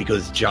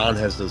 Because Jon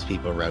has those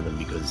people around him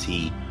because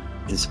he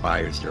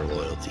inspires their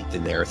loyalty.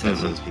 Daenerys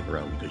has those people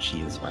around him because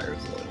she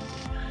inspires loyalty.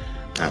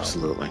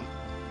 Absolutely.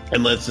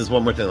 And there's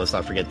one more thing. Let's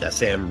not forget that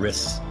Sam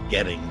risks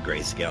getting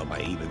grayscale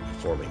by even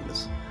performing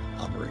this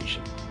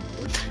operation.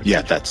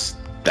 Yeah, that's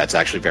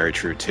actually very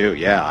true too.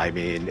 Yeah, I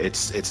mean,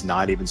 it's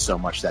not even so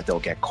much that they'll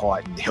get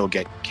caught and he'll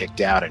get kicked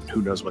out, and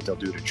who knows what they'll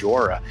do to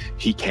Jorah.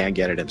 He can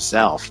get it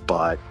himself,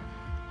 but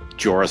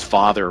Jorah's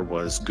father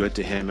was good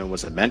to him and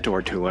was a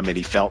mentor to him, and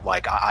he felt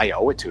like, I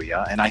owe it to you.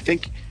 And I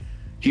think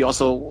he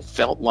also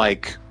felt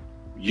like,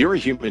 you're a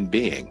human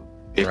being.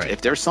 If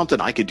there's something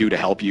I could do to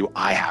help you,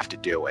 I have to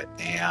do it.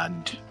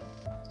 And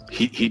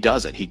he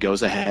does it. He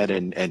goes ahead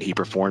and he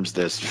performs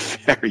this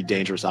very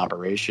dangerous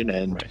operation,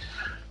 and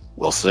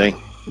we'll see.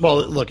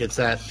 Well, look, it's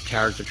that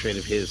character trait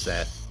of his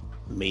that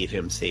made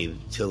him save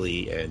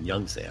Tilly and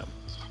young Sam.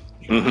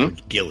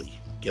 Gilly.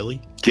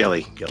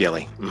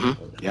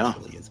 Mm-hmm. Yeah.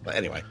 But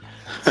anyway,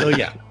 so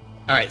yeah.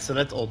 All right, so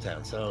that's Old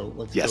Town. So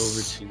let's go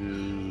over to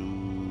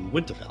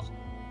Winterfell.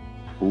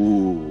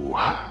 Ooh,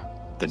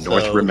 the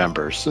North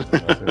remembers.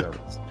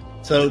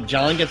 So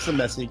Jon gets a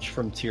message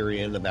from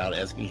Tyrion about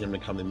asking him to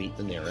come and meet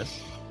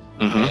Daenerys.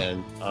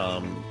 And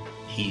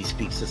he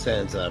speaks to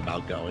Sansa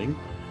about going.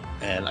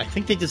 And I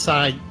think they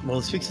decide, well,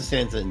 let's speak to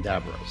Sansa and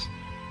Davros.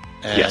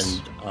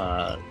 And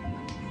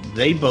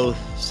they both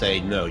say,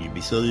 no, you'd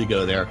be silly to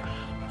go there.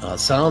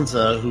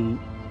 Sansa, who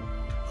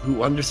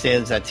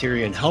understands that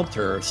Tyrion helped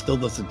her, still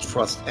doesn't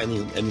trust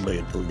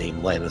anybody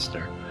named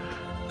Lannister.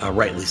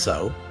 Rightly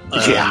so.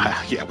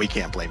 Yeah, we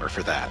can't blame her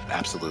for that.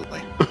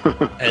 Absolutely.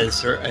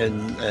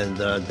 and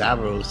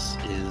Davros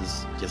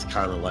is just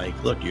kind of like,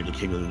 look, you're the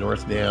king of the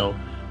North now.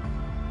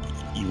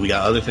 We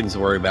got other things to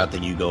worry about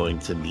than you going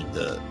to meet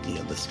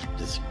this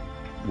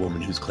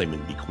woman who's claiming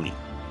to be queen.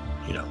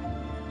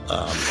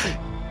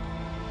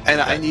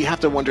 And you have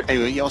to wonder,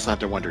 and you also have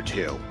to wonder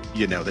too,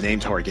 the name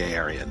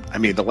Targaryen. I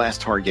mean, the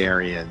last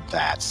Targaryen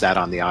that sat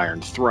on the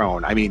Iron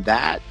Throne, I mean,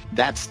 that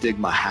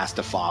stigma has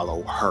to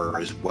follow her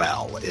as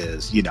well.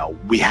 Is,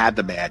 we had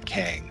the Mad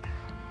King.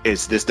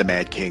 Is this the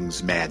Mad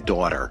King's mad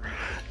daughter?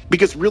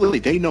 Because really,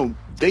 they know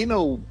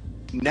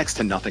next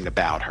to nothing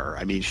about her.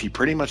 I mean, she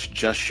pretty much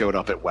just showed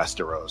up at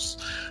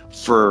Westeros.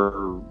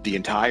 For the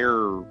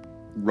entire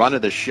run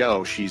of the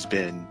show, she's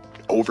been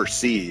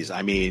overseas.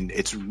 I mean,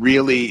 it's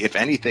really, if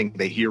anything,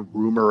 they hear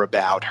rumor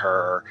about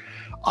her.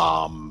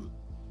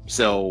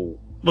 She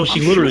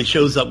literally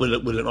shows up with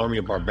an army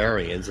of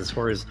barbarians. As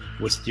far as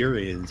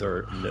Westerians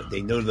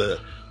they know the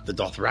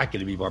Dothraki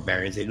to be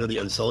barbarians. They know the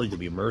Unsullied to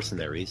be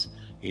mercenaries.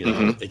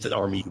 It's an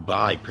army you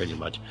buy pretty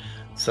much.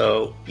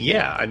 So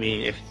yeah, I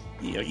mean, if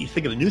you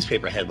think of the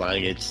newspaper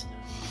headline, it's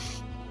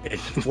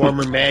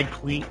former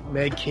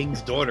Mad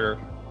King's daughter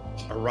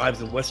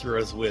arrives in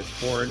Westeros with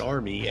foreign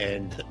army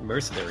and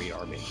mercenary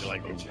army. You're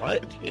like,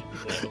 what?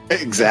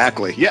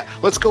 Exactly. Yeah,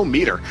 let's go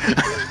meet her.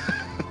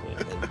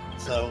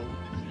 So,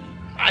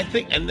 I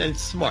think, and then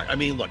smart. I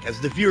mean, look, as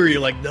the viewer,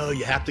 you're like, no,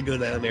 you have to go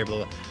down there,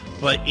 blah, blah.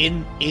 But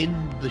in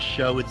the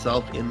show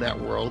itself, in that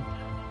world,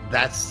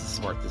 that's the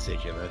smart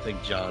decision. I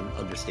think John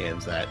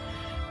understands that.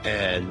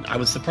 And I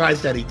was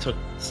surprised that he took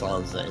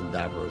Sansa and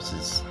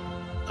Davros's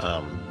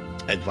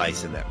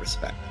advice in that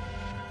respect.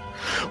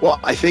 Well,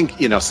 I think,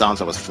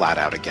 Sansa was flat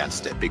out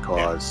against it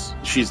because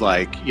she's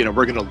like,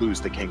 we're going to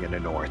lose the king in the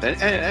north.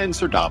 And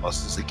Sir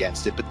Davos is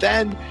against it. But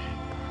then,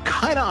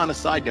 kind of on a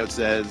side note,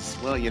 says,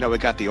 well, we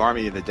got the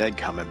army of the dead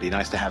coming. It'd be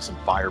nice to have some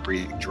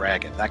fire-breathing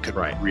dragons. That could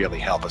really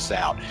help us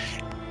out.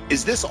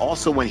 Is this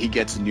also when he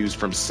gets news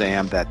from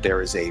Sam that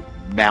there is a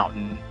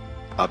mountain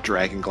of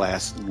dragon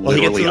glass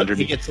literally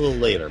underneath? He gets a little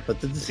later.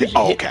 But the decision...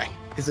 Oh, okay.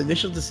 His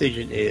initial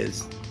decision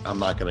is, I'm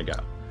not going to go.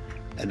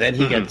 And then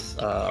he gets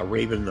a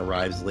raven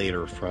arrives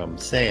later from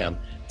Sam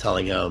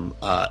telling him,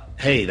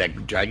 hey,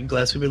 that dragon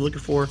glass we've been looking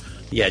for,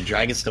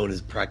 Dragonstone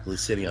is practically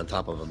sitting on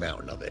top of a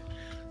mountain of it.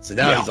 So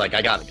now he's like,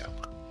 I gotta go.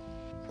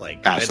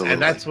 Like, absolutely.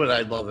 And that's what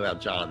I love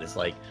about John is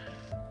like,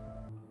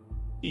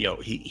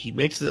 he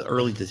makes the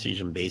early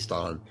decision based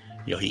on,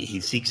 he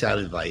seeks out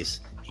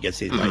advice, he gets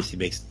the advice, he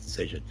makes the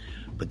decision.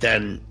 But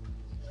then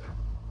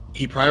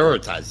he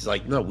prioritizes. He's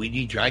like, no, we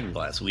need dragon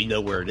glass. We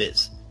know where it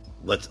is.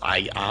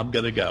 I'm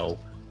gonna go.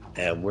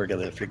 And we're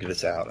going to figure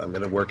this out. I'm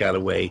going to work out a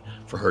way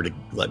for her to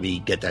let me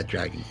get that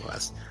dragon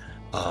glass.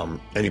 And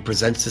he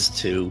presents this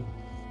to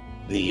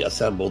the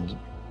assembled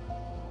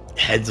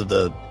heads of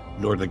the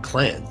northern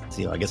clans.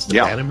 I guess the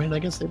Bannermen, I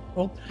guess they're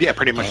called. Yeah,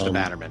 pretty much the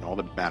Bannermen. All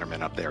the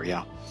Bannermen up there,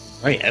 yeah.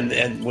 Right,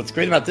 and what's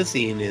great about this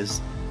scene is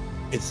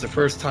it's the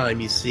first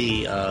time you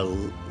see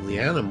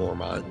Lyanna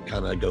Mormont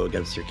kind of go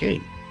against your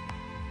king.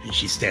 And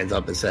she stands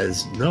up and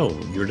says, no,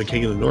 you're the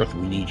king of the north.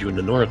 We need you in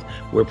the north.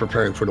 We're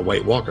preparing for the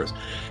White Walkers.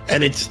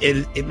 And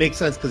it makes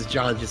sense because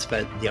John just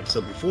spent the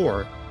episode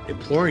before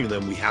imploring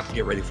them, we have to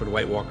get ready for the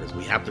White Walkers.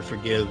 We have to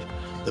forgive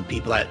the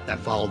people that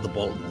followed the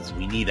Boltons.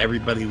 We need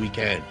everybody we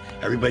can.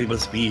 Everybody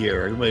must be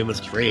here. Everybody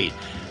must trade.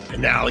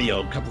 And now,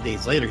 a couple of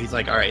days later, he's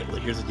like, all right,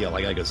 here's the deal.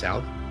 I got to go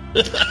south.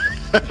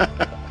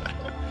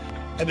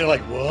 And they're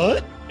like,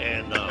 what?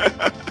 And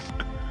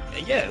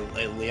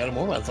Lyanna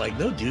Mormont's like,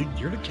 no, dude,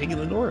 you're the king of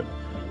the north.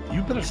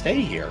 You better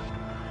stay here.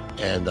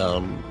 And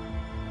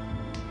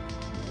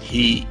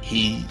he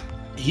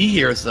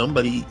hears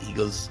somebody. He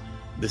goes,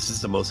 this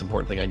is the most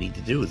important thing I need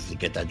to do is to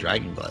get that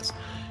dragon glass.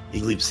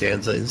 He leaves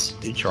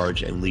Sansa in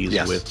charge and leaves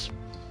with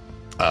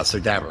Sir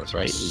Davos,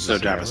 right? Sir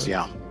Davos,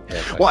 yeah.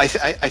 Well, I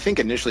think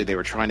initially they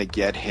were trying to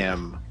get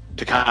him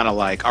to kind of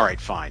like, all right,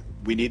 fine,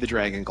 we need the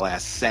dragon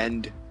glass.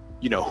 Send,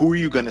 who are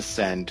you going to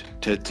send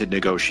to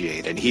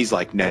negotiate? And he's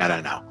like,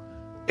 no.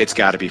 It's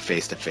got to be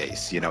face to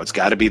face. It's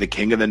got to be the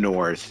King of the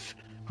North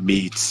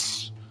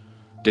meets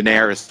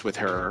Daenerys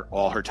with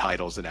all her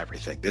titles and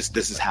everything. This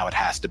is how it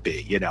has to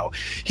be.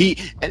 He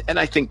and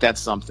I think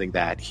that's something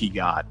that he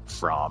got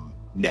from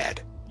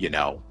Ned.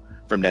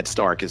 From Ned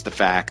Stark is the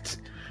fact.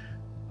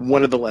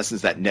 One of the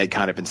lessons that Ned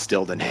kind of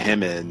instilled in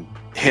him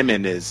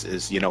is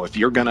if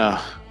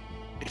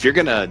you're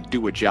gonna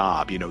do a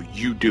job,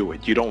 you do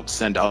it. You don't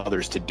send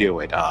others to do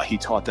it. He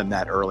taught them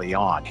that early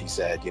on. He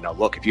said,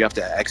 look, if you have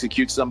to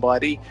execute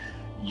somebody,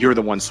 you're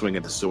the one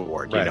swinging the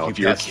sword. Right, if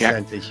you're you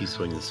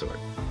swing the sword.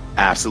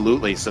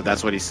 Absolutely. So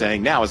that's what he's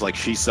saying now. Is like,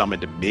 she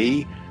summoned to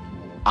me.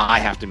 I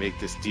have to make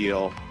this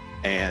deal,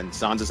 and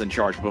Sansa's in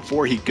charge.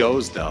 Before he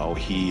goes, though,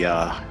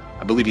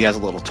 I believe he has a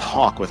little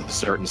talk with a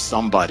certain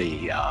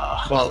somebody.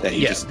 Before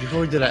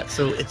we do that,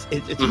 so it's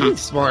really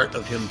smart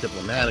of him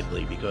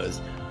diplomatically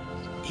because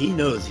he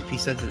knows if he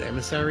sends an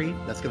emissary,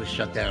 that's going to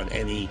shut down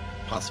any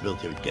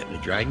possibility of getting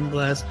a dragon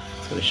glass.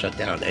 It's going to shut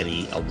down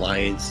any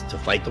alliance to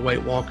fight the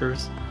White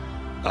Walkers.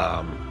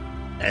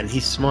 And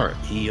he's smart.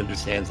 He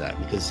understands that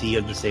because he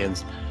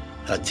understands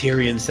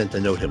Tyrion sent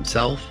a note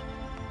himself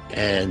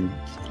and,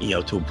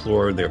 to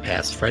implore their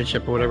past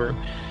friendship or whatever.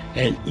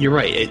 And you're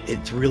right.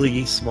 It's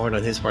really smart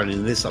on his part,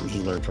 and it is something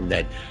he learned from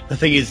Ned. The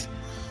thing is,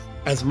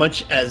 as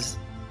much as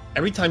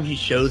every time he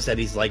shows that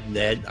he's like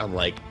Ned, I'm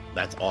like,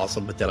 That's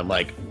awesome. But then I'm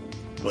like,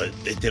 but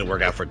it didn't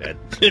work out for Ned.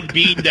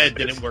 Being Ned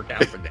didn't work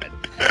out for Ned.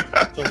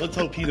 So let's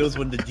hope he knows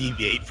when to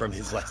deviate from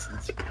his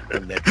lessons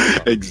from Ned.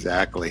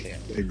 Exactly.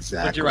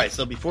 But you're right.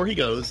 So before he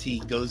goes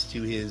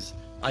to his,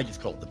 I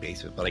just call it the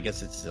basement, but I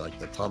guess it's like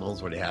the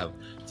tunnels where they have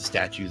the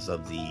statues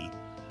of the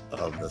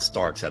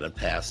Starks that have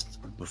passed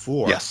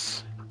before.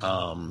 Yes.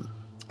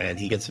 And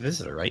he gets a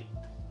visitor, right,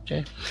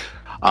 Jay?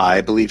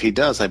 I believe he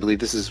does. I believe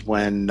this is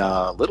when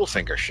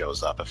Littlefinger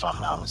shows up, if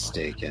I'm not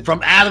mistaken.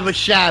 From out of a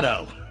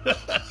shadow.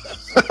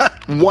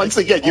 Once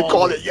again, you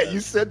called it. Yeah,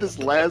 you said this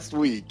last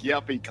week.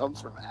 Yep, he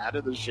comes from out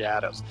of the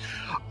shadows.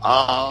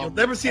 You'll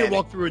never see him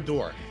walk through a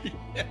door.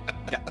 Yeah,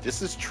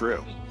 this is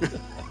true.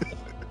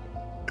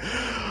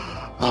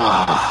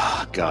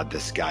 Ah, God,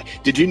 this guy.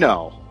 Did you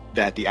know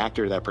that the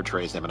actor that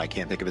portrays him, and I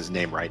can't think of his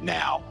name right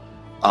now,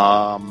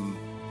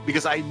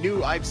 because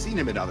I've seen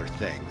him in other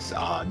things,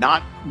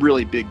 not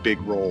really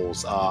big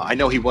roles. I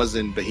know he was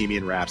in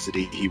Bohemian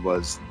Rhapsody. He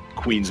was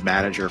Queen's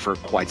manager for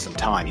quite some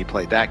time. He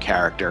played that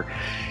character.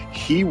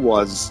 He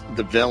was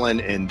the villain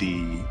in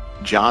the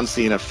John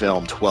Cena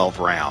film 12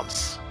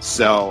 Rounds.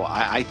 So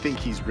I think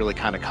he's really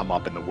kind of come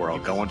up in the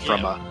world, going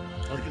from a...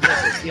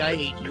 CIA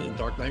agent in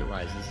Dark Knight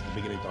Rises, the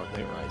beginning of Dark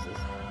Knight Rises.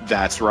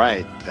 That's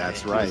right.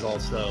 That's right. He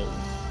was also,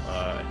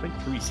 I think,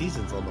 3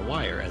 seasons on The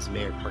Wire as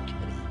Mayor Parketti.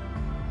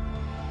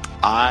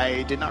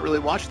 I did not really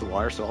watch The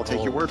Wire, so I'll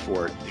take your word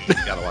for it. You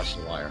gotta watch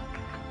The Wire.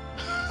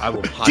 I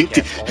will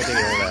podcast all day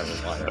long about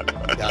The Wire.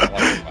 You gotta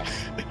watch The Wire.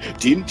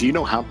 Do you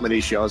know how many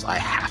shows I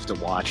have to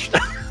watch?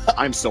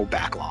 I'm so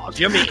backlogged.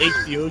 Do you know how many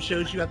HBO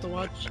shows you have to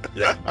watch?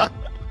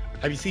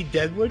 Have you seen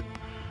Deadwood?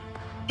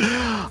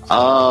 No,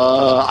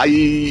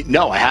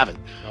 I haven't.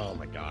 Oh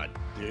my god,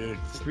 dude!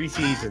 It's 3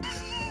 seasons.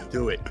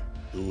 Do it.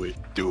 Yeah,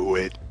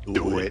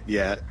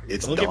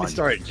 it's Don't done. get me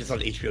started just on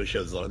HBO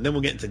shows alone, and then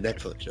we'll get into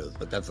Netflix shows.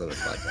 But that's another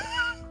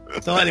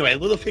podcast. So anyway,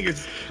 Littlefinger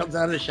comes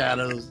out of the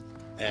shadows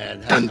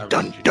and has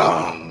dun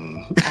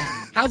dun.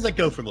 How's that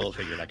go for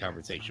Littlefinger? That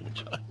conversation with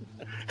John.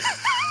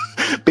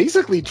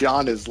 Basically,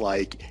 John is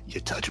like, "You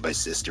touch my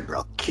sister,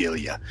 I'll kill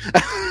you."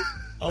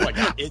 Oh my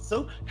god! It's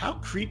so. How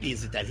creepy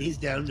is it that he's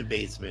down in the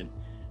basement?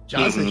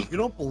 John says, "You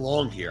don't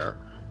belong here,"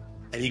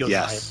 and he goes,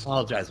 Yes. "I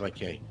apologize, my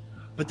king."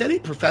 But then he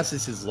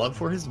professes his love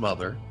for his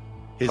mother,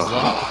 his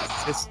love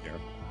for his sister.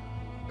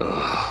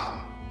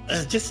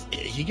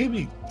 He gave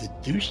me the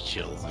douche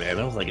chills, man.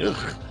 I was like,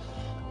 ugh.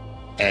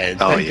 And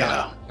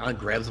John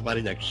grabs him by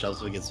the neck,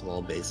 shoves him against the wall,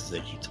 and basically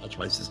says, "You touch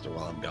my sister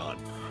while I'm gone,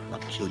 I'll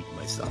kill you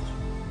myself."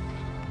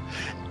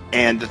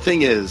 And the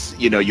thing is,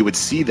 you would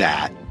see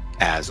that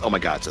as, "Oh my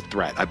God, it's a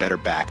threat. I better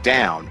back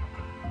down."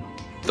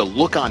 The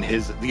look on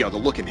his, the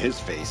look in his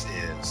face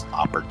is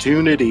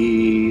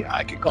opportunity.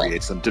 I could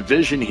create some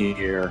division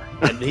here.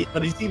 But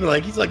he's even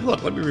like,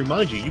 "Look, let me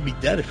remind you, you'd be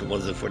dead if it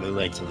wasn't for the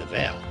Knights of the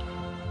Vale."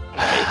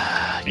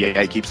 Right?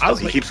 Yeah, he keeps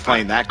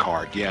playing that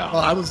card. Yeah.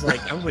 Well, I was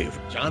waiting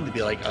for John to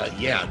be like,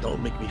 "Yeah,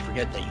 don't make me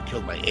forget that you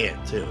killed my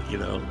aunt too."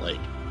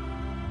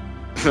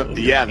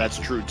 Yeah, that's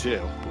true too.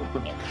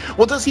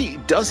 Well, does he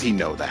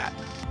know that?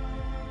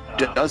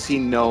 Does he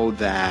know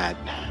that?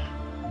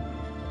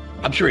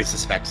 I'm sure he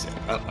suspects it.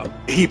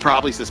 He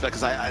probably suspects,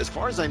 because as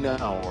far as I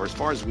know, or as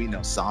far as we know,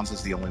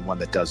 Sansa's the only one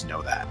that does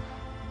know that.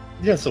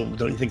 Yeah, so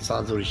don't you think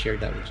Sansa would have shared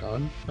that with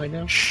John by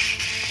now?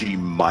 She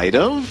might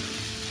have.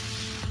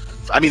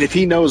 I mean, if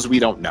he knows, we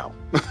don't know.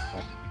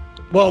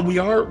 Well,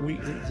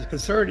 the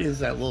concern is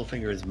that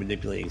Littlefinger is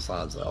manipulating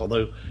Sansa,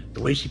 although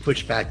the way she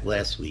pushed back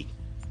last week,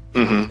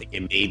 I'm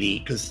thinking maybe,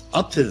 because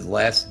up to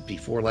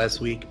before last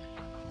week,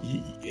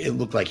 it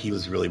looked like he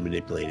was really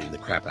manipulating the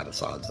crap out of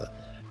Sansa.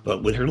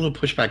 But with her little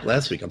pushback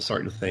last week, I'm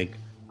starting to think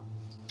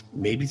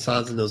maybe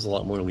Sansa knows a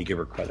lot more than we give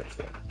her credit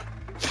for.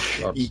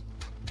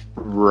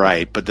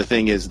 Right, but the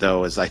thing is,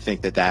 though, is I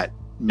think that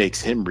makes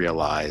him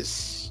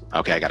realize,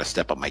 okay, I got to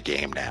step up my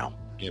game now.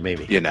 Yeah,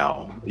 maybe.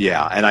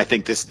 Yeah, and I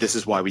think this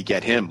is why we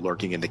get him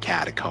lurking in the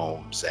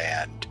catacombs,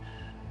 and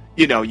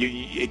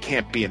it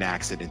can't be an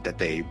accident that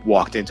they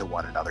walked into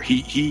one another.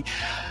 He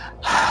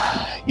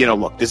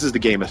look, this is the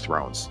Game of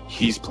Thrones.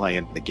 He's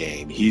playing the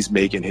game. He's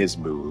making his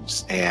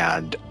moves.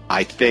 And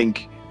I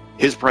think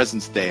his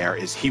presence there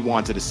is he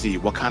wanted to see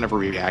what kind of a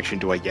reaction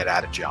do I get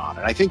out of John.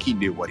 And I think he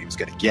knew what he was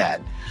going to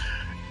get.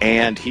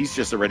 And he's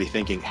just already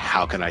thinking,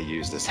 how can I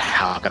use this?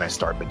 How can I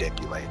start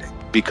manipulating?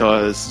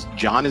 Because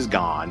John is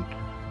gone.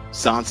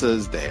 Sansa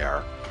is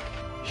there.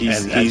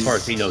 As far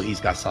as he knows, he's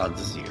got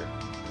Sansa's ear.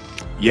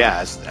 Yeah,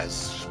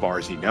 as far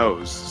as he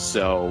knows.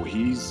 So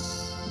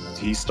he's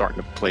starting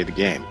to play the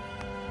game.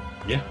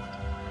 Yeah.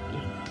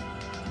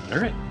 All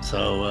right.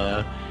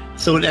 So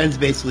it ends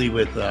basically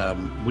with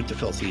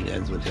Winterfell scene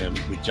ends with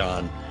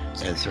John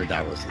and Sir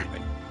Davos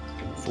leaving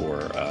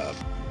for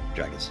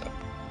Dragonstone.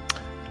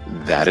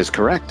 That is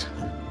correct.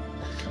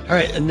 All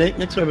right. And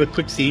next we have a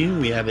quick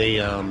scene. We have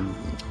a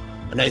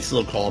nice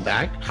little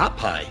callback. Hot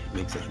Pie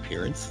makes an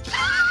appearance.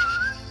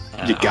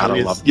 You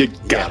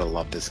gotta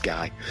love this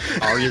guy.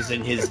 Arya's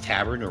in his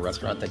tavern or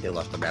restaurant that they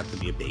left him at to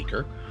be a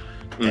baker.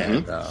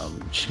 And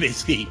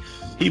she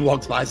he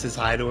walks by, says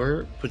hi to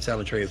her, puts down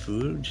a tray of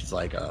food, and she's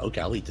like, "Okay,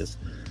 I'll eat this."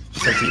 She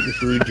starts eating the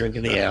food,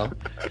 drinking the ale.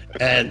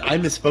 And I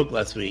misspoke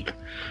last week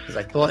because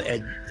I thought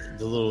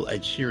the little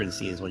Ed Sheeran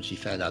scene is when she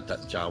found out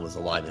that John was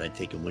alive and I'd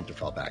taken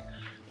Winterfell back.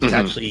 It's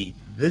actually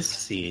this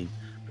scene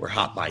where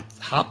Hot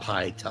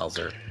Pie tells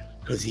her,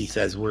 because he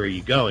says, "Where are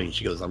you going?" And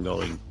she goes, "I'm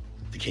going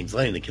to King's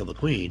Landing to kill the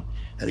queen."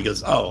 And he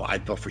goes, "Oh, I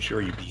thought for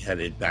sure you'd be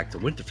headed back to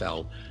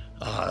Winterfell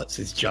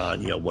since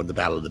John, won the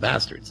Battle of the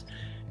Bastards."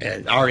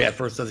 And Arya at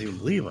first doesn't even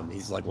believe him.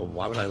 He's like, "Well,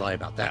 why would I lie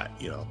about that?"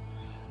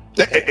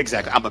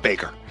 Exactly. I'm a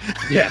baker.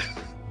 Yeah.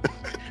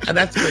 And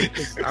that's great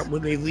because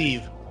when they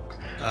leave,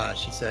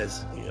 she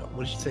says,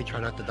 what did she say? Try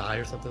not to die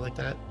or something like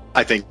that.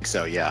 I think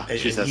so. Yeah. And,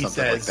 she says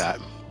something like that.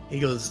 He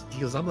goes,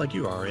 "I'm like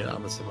you, Arya.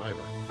 I'm a survivor."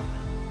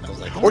 I was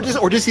like,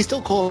 or does he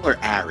still call her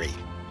Ari?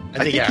 I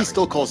think Ari. he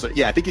still calls her.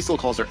 Yeah, I think he still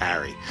calls her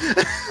Ari.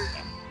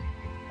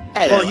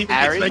 Well, he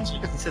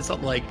said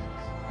something like,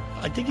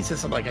 I "I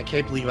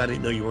can't believe I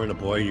didn't know you weren't a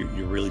boy.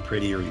 You're really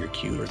pretty, or you're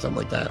cute, or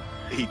something like that."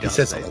 He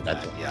says something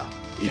like that. Yeah,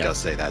 he does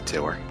say that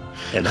to her.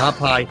 And Hot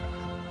Pie,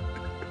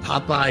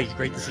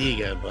 great to see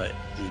you again, but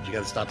dude, you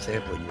got to stop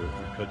sampling. You're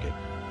cooking.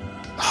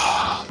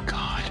 Oh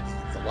God,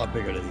 it's a lot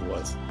bigger than he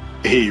was.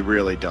 He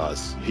really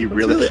does. He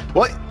really.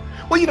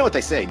 Well, you know what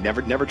they say: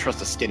 never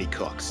trust a skinny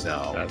cook.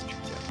 So that's true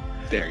too.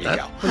 There you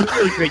go. It was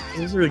really great.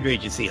 It was really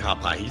great to see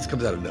Hot Pie. He just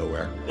comes out of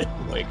nowhere.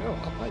 Like, oh,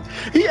 Hot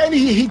Pie.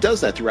 He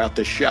does that throughout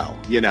this show.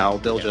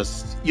 They'll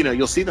just,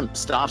 you'll see them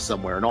stop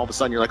somewhere, and all of a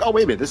sudden you're like, oh,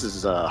 wait a minute, this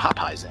is Hot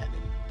Pie's end.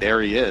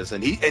 There he is,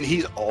 and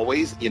he's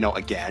always,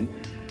 again,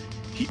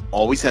 he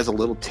always has a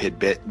little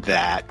tidbit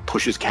that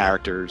pushes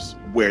characters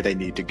where they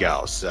need to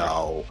go.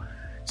 So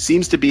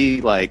seems to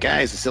be like,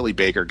 he's a silly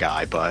baker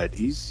guy, but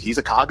he's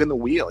a cog in the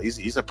wheel.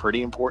 He's a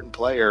pretty important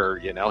player.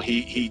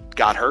 He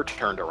got her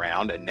turned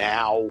around, and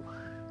now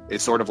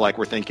it's sort of like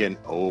we're thinking,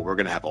 oh, we're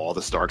going to have all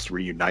the Starks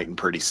reuniting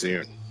pretty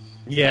soon.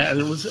 Yeah, and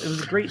it was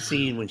a great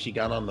scene when she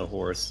got on the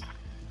horse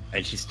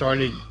and she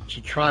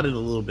trotted a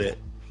little bit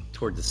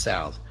toward the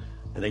south,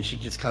 and then she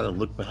just kind of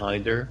looked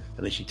behind her,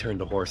 and then she turned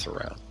the horse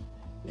around.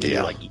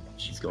 Yeah. Like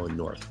she's going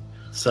north.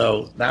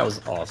 So that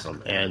was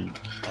awesome. And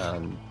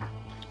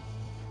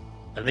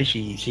I think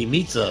she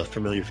meets a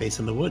familiar face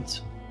in the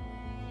woods.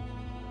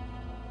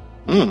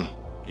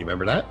 You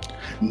remember that?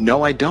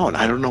 No, I don't.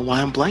 I don't know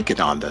why I'm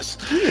blanking on this.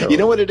 Yeah. You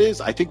know what it is?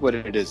 I think what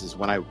it is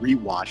when I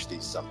rewatch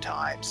these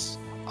sometimes,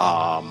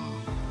 I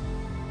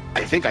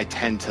think I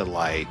tend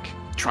to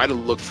try to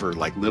look for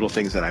little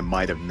things that I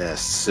might have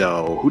missed.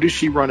 So who does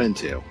she run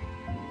into?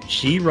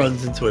 She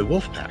runs into a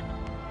wolf pack.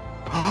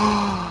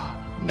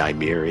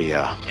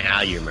 Nymeria.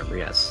 Now you remember,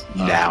 yes.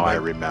 Now I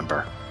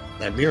remember.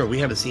 Nymeria, we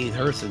haven't seen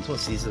her since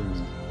season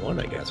 1,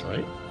 I guess,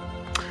 right?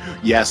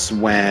 Yes,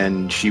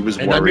 when she was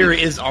worried. Nymeria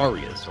is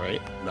Arya's,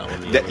 right?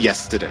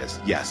 Yes, it is.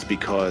 Yes,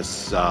 because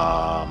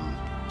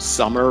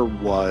Summer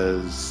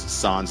was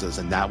Sansa's,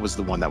 and that was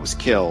the one that was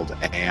killed.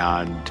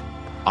 And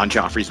on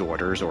Joffrey's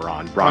orders, or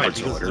on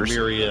Robert's orders,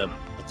 Nymeria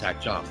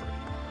attacked Joffrey.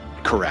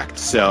 Correct.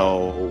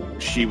 So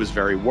she was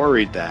very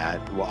worried that,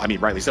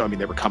 rightly so.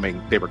 They were coming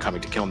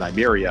to kill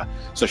Nymeria,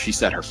 so she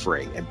set her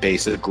free and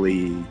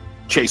basically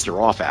chased her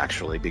off,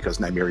 actually, because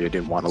Nymeria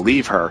didn't want to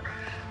leave her.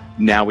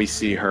 Now we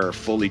see her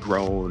fully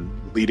grown,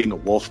 leading a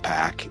wolf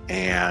pack,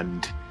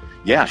 and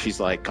she's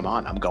like, "Come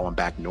on, I'm going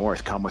back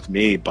north. Come with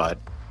me." But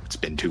it's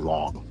been too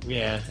long.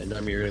 Yeah, and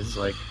Nymeria's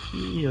like,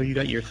 "You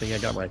got your thing, I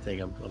got my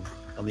thing.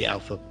 I'm the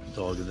alpha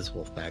dog of this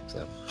wolf pack."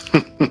 So,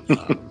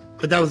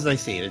 but that was a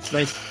nice scene. It's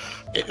nice.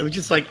 It was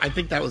just I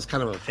think that was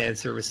kind of a fan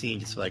service scene,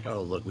 just like,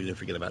 oh look, we didn't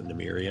forget about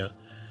Nymeria.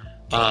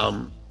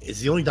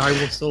 Is the only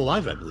direwolf still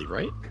alive, I believe,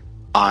 right?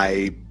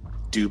 I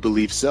do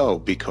believe so,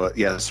 because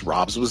yes,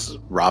 Robb's was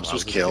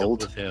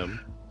killed. With him.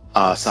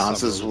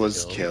 Sansa's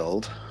was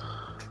killed.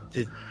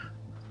 Did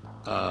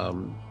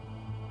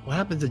what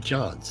happened to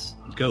Jon's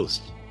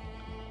Ghost?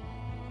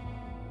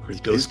 Or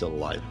is Ghost still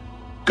alive?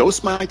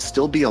 Ghost might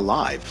still be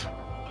alive.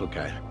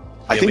 Okay.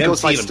 I think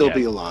Ghost might still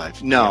be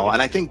alive. No,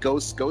 and I think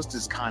Ghost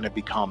has kind of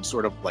become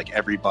sort of like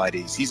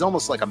everybody's. He's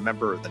almost like a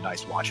member of the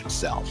Night's Watch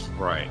himself.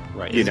 Right.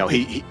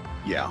 He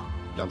yeah.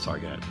 I'm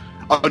sorry, go ahead.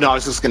 Oh no, I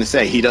was just going to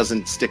say, he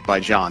doesn't stick by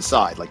Jon's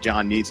side. Like,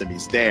 Jon needs him,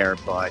 he's there,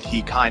 but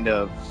he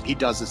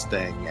does his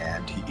thing,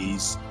 and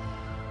he's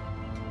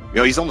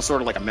almost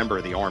sort of like a member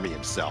of the army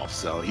himself.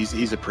 So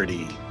he's a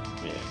pretty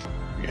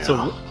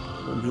So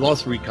we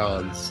lost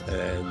Recons,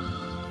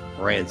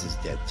 and Rand's is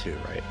dead too,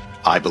 right?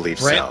 I believe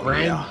so.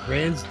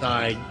 Rand's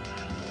died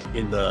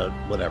in the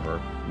with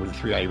the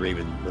Three-Eyed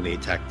Raven when they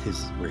attacked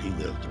where he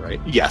lived, right?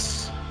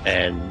 Yes.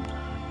 And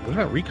what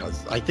about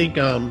Recons? I think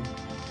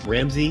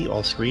Ramsay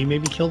off screen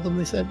maybe killed them,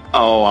 they said.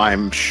 Oh,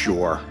 I'm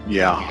sure.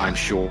 Yeah, I'm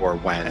sure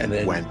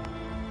when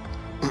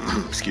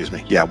excuse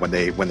me. Yeah, when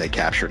they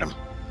captured him.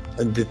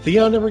 And did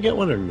Theon ever get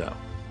one or no?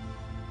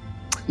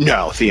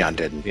 No, Theon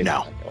didn't.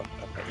 No.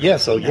 Yeah,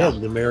 so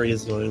Nymeria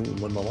is the only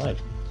one alive.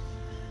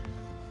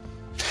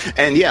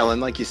 And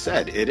and like you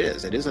said, it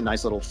is a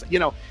nice little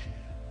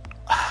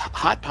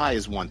Hot Pie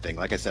is one thing.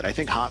 Like I said, I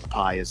think Hot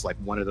Pie is like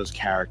one of those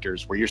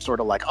characters where you're sort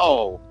of like,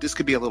 oh, this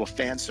could be a little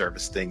fan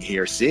service thing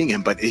here, seeing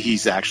him, but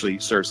he's actually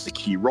serves the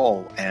key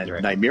role. And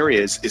Nymeria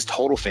is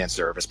total fan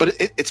service, but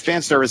it's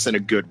fan service in a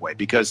good way,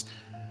 because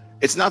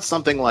it's not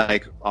something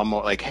like,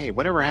 hey,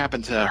 whatever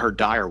happened to her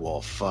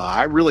direwolf?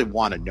 I really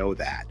want to know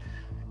that.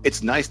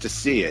 It's nice to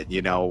see it,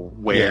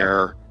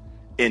 where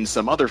in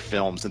some other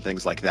films and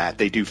things like that,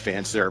 they do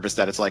fan service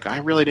that it's like, I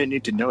really didn't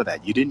need to know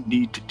that. You didn't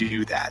need to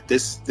do that.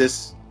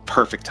 This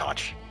perfect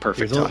touch.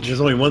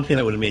 There's only one thing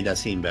that would have made that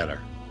scene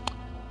better.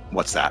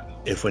 What's that?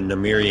 If when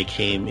Nymeria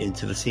came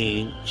into the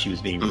scene, she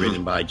was being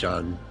ridden by Ed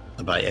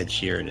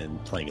Sheeran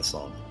and playing a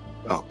song.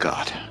 Oh,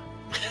 God.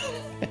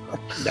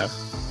 No?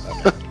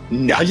 Okay.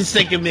 No. I'm just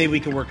thinking maybe we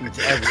can work them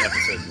into every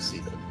episode this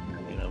season.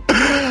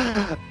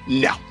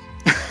 No.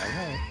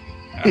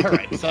 All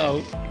right.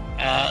 So,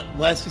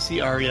 last we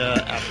see Arya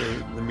after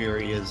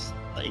Nymeria's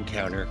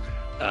encounter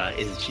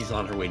is she's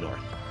on her way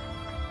north.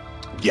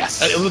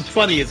 Yes. And what's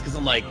funny is because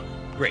I'm like,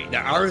 great.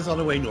 Now Arya's on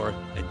the way north,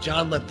 and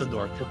Jon left the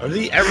north. Are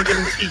they ever going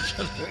to see each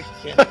other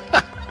again?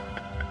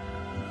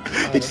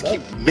 They just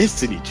keep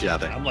missing each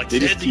other. I'm like,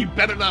 Sansa, you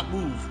better not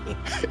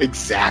move.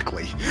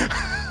 Exactly.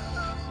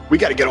 We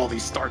got to get all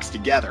these Starks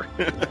together.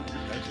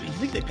 You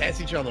think they pass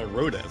each other on the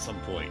road at some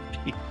point?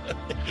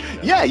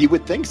 Yeah, you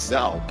would think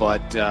so,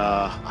 but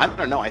I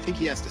don't know. I think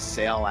he has to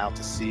sail out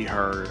to see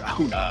her.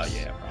 Who knows?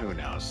 Who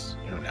knows?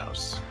 Who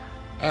knows?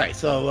 All right,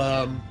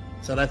 so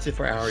that's it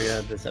for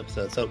Arya this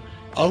episode. So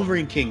over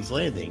in King's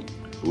Landing,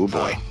 oh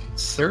boy,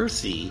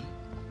 Cersei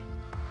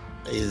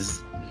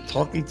is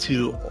talking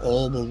to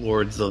all the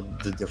lords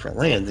of the different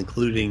lands,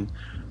 including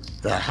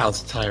the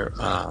House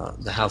Tyrell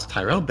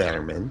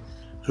bannermen,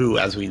 who,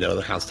 as we know,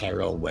 the House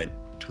Tyrell went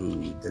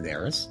to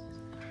Daenerys.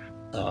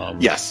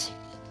 Yes.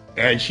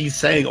 And she's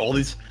saying all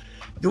these...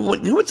 You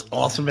know what's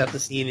awesome about the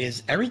scene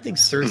is everything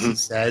Cersei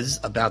says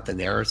about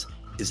Daenerys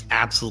is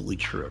absolutely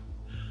true.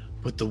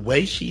 But the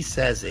way she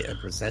says it and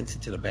presents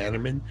it to the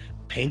bannermen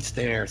paints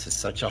Daenerys as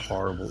such a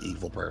horrible,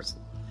 evil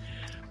person.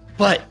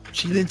 But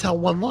she didn't tell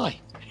one lie.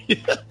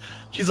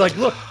 She's like,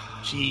 look,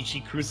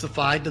 she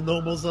crucified the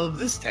nobles of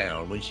this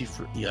town when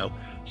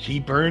she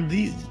burned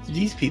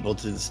these people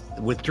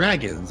with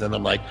dragons. And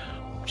I'm like,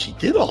 she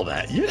did all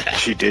that. Yeah,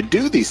 she did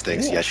do these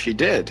things. Yeah. Yes, she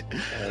did.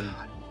 And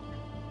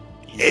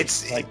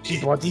it's like she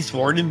brought these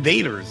foreign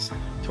invaders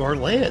to our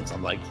lands.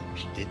 I'm like,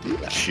 she did do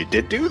that. She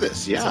did do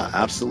this. Yeah, so,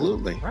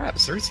 absolutely. Crap,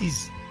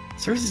 Cersei's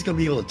gonna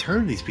be able to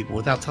turn these people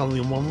without telling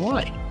them one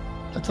lie.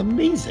 That's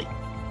amazing.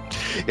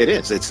 It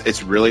is.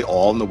 It's really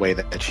all in the way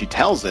that she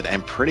tells it,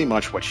 and pretty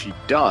much what she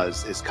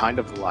does is kind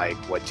of like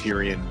what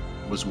Tyrion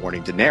was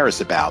warning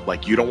Daenerys about.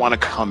 Like, you don't want to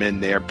come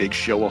in there, big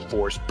show of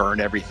force, burn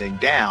everything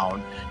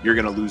down. You're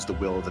going to lose the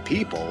will of the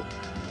people.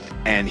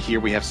 And here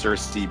we have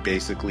Cersei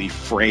basically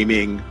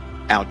framing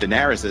out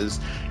Daenerys as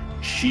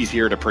she's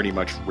here to pretty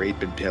much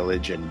rape and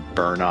pillage and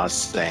burn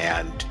us.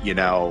 And,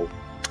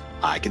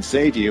 I can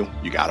save you.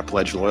 You got to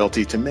pledge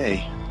loyalty to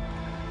me.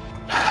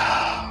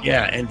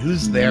 Yeah, and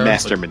who's there?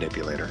 Master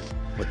manipulator.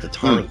 With the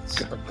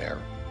Tarlys are there.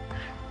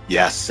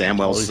 Yes,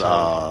 Samwell's,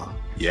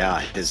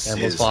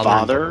 his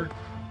father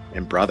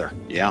and brother.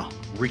 Yeah.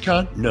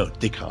 Rickon? No,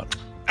 Dickon.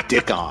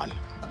 Dickon.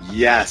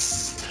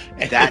 Yes.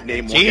 That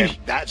name will Jamie,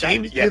 get...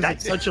 Jamie gives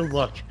it such a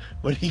look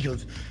when he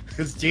goes...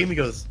 Because Jamie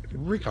goes,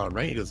 Rickon,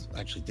 right? He goes,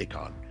 actually,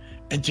 Dickon.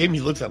 And Jamie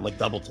looks at him like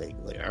double take.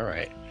 Like, all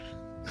right.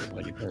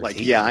 Like,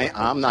 yeah,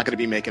 I'm not going to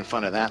be making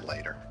fun of that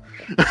later.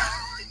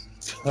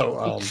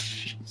 So,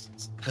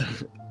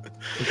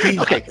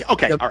 okay.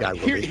 All right.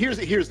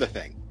 Here's the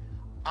thing.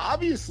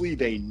 Obviously,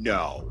 they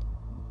know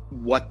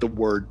what the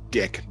word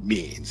dick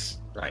means.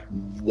 Right.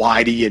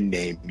 Why do you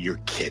name your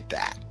kid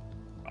that?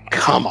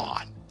 Come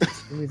on.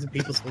 Millions of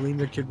people still name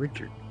their kid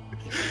Richard.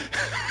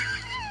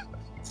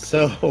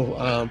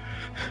 So,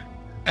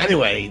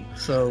 anyway,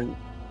 so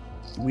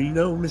we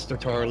know Mr.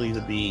 Tarly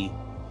to be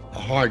a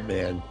hard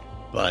man,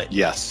 but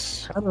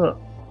yes, kind of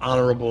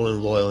honorable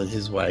and loyal in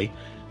his way.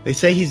 They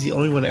say he's the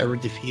only one that ever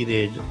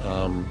defeated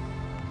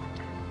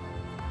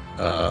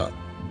Robert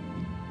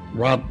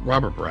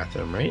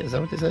Baratheon, right? Is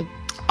that what they said?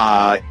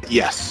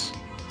 Yes.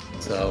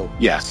 So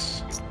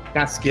yes,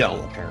 got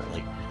skill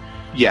apparently.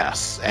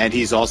 Yes, and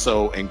he's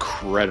also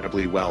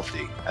incredibly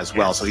wealthy as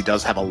well. So he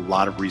does have a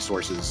lot of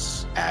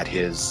resources at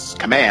his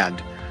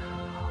command.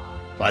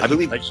 But I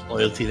believe pledged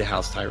loyalty to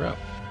House Tyrell.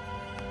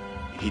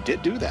 He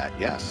did do that.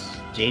 Yes.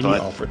 Jamie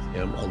offered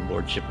him a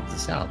lordship of the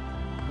South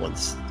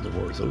once the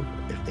war is over,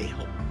 if they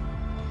help.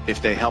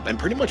 If they help, and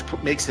pretty much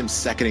makes him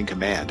second in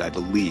command, I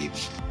believe.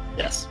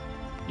 Yes.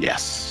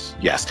 Yes.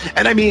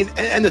 And I mean,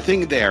 and the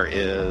thing there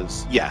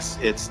is, yes,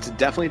 it's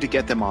definitely to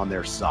get them on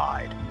their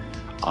side.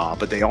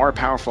 But they are a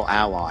powerful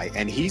ally,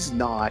 and he's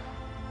not.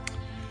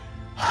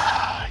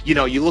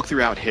 You look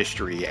throughout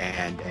history,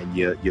 and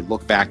you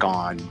look back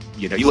on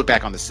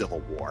the Civil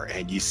War,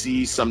 and you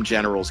see some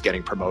generals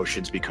getting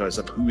promotions because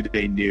of who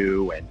they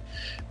knew and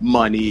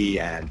money,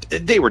 and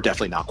they were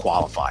definitely not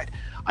qualified.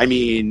 I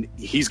mean,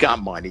 he's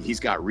got money, he's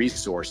got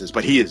resources,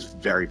 but he is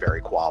very,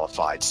 very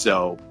qualified.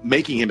 So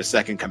making him a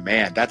second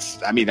command,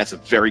 that's a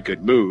very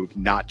good move,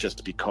 not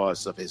just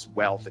because of his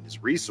wealth and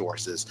his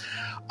resources.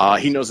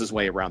 He knows his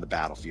way around the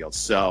battlefield.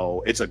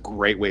 So it's a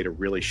great way to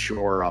really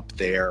shore up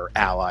their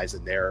allies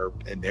and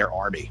their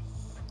army.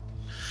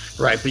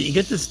 Right, but you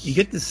get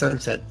this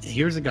sense that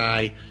here's a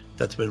guy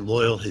that's been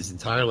loyal his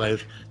entire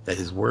life, that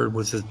his word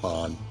was his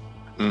bond.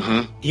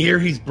 Mm-hmm. Here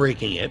he's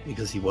breaking it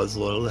because he was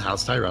loyal to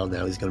House Tyrell.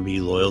 Now he's going to be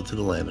loyal to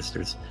the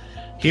Lannisters.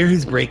 Here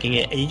he's breaking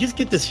it, and you just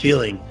get this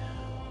feeling.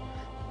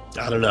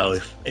 I don't know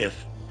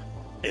if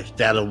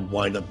that'll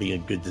wind up being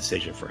a good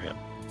decision for him.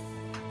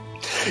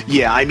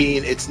 Yeah, I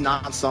mean, it's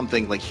not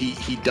something like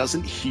he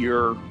doesn't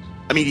hear.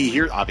 I mean, he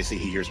hears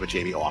what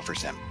Jaime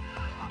offers him.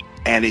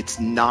 And he's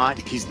not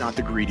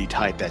the greedy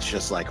type that's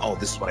just like, oh,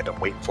 this is what I've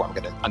been waiting for.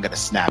 I'm gonna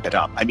snap it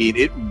up. I mean,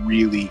 it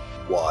really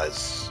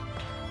was,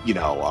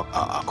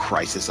 a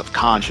crisis of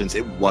conscience.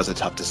 It was a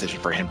tough decision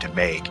for him to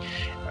make.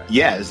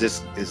 Yeah, is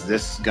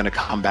this gonna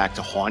come back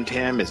to haunt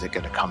him? Is it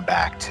gonna come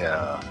back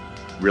to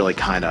really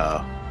kind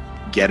of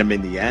get him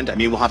in the end? I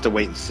mean, we'll have to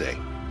wait and see.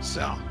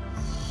 So,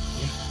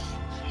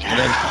 and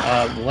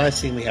then the last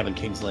scene we have in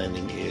King's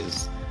Landing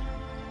is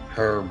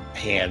her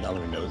hand. I don't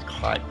even know,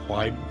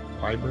 Qyburn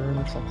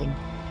or something.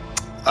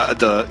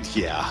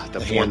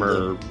 The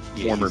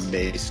former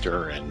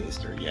Maester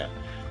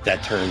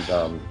that turned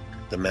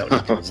the mountain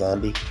into a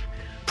zombie.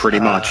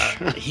 Pretty much.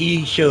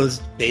 He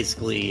shows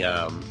basically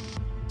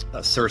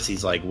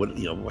Cersei's like, what,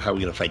 how are we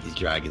going to fight these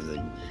dragons?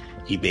 And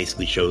he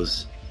basically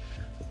shows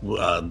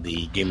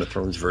the Game of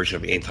Thrones version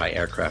of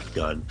anti-aircraft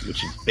gun,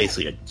 which is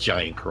basically a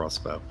giant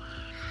crossbow.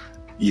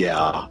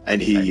 Yeah,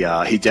 and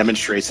he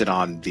demonstrates it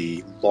on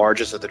the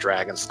largest of the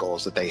dragon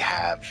skulls that they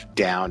have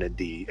down in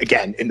the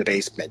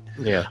basement.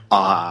 Yeah.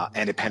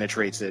 And it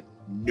penetrates it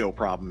no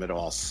problem at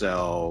all.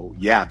 So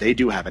yeah, they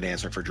do have an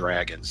answer for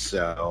dragons.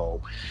 So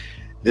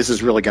this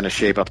is really going to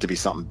shape up to be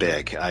something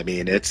big. I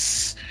mean,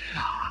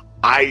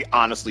 I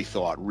honestly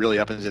thought really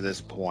up until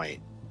this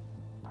point,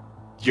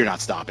 you're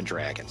not stopping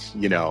dragons.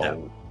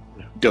 No.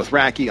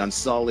 Dothraki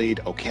Unsullied,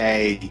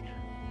 okay.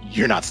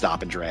 You're not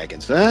stopping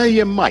dragons.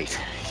 You might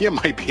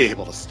be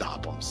able to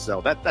stop them. So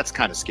that's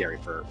kind of scary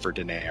for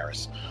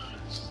Daenerys.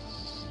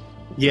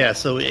 Yeah,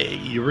 so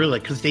you really,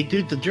 because the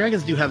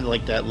dragons do have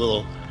like that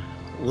little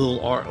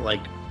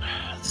like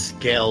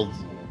scaled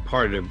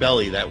part of their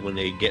belly that when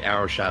they get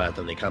arrow shot at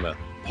them, they kind of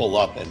pull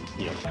up and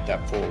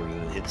step forward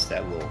and it hits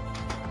that little,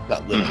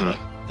 not little,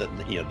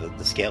 Mm-hmm.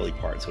 the scaly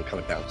part, so it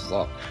kind of bounces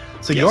off.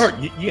 So yes.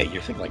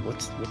 you're thinking like, what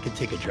could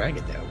take a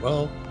dragon down?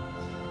 Well,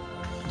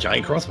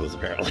 giant crossbows,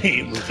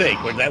 apparently. We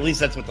think, but at least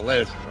that's what the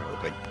Lannisters are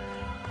hoping.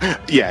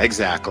 Yeah,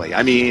 exactly.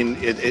 I mean,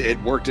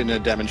 it worked in a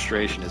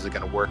demonstration. Is it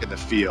going to work in the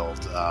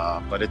field?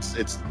 But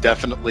it's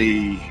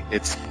definitely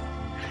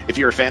if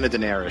you're a fan of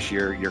Daenerys,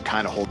 you're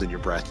kind of holding your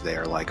breath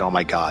there, like, oh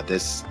my God,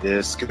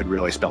 this could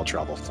really spell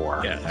trouble for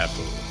her. Yeah,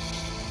 absolutely.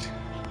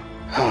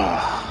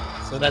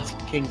 So that's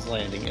King's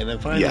Landing, and then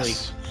finally,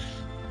 yes.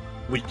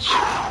 which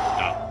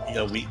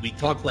we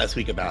talked last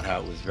week about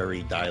how it was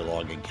very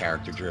dialogue and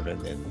character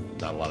driven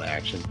and not a lot of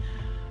action.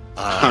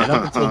 And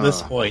up until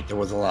this point, there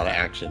was a lot of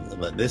action,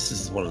 but this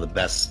is one of the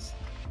best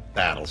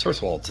battles. First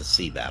of all, it's a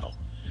sea battle.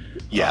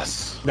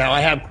 Yes. Now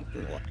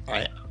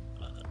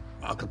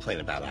I'll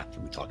complain about it after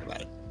we talk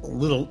about it.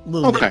 Little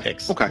okay.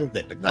 nitpicks. Okay.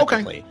 Little nitpicks. Not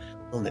complain.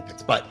 Little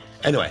nitpicks. But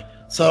anyway,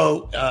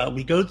 so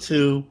we go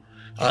to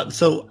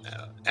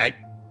at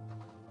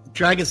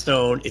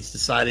Dragonstone. It's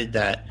decided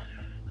that,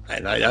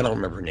 and I don't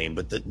remember her name,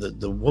 but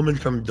the woman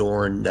from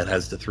Dorne that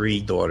has the 3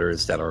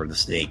 daughters that are the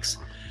snakes.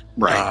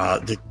 Right.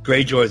 The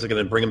Greyjoys are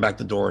going to bring them back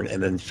to Dorne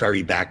and then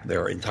ferry back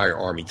their entire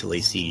army to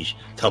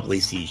help lay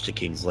siege to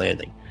King's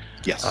Landing.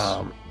 Yes.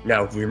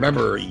 Now, if we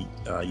remember,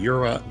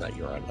 Yara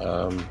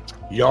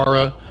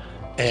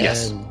and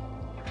yes.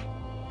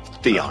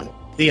 Theon.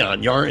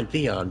 Yara and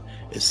Theon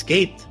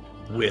escaped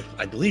with,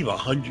 I believe,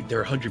 100.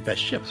 Their 100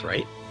 best ships,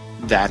 right?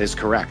 That is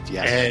correct.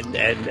 Yes.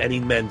 And any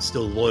men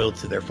still loyal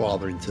to their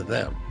father and to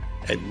them,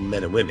 and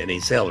men and women, any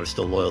sailors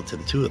still loyal to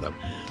the 2 of them.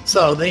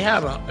 So they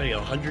have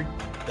 100.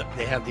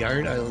 They have the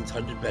Iron Islands'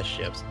 100 best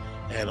ships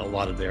and a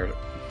lot of their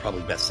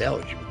probably best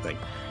sailors, you would think.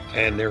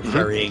 And they're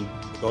ferrying,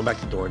 going back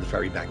to Dorne to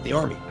ferry back the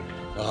army.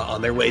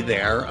 On their way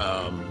there,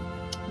 I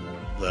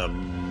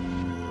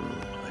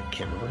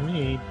can't remember her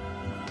name.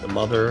 The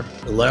mother,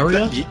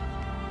 Ilaria?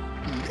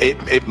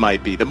 It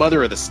might be the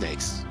mother of the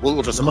snakes.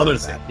 We'll just the mother of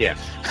the snake. Yeah.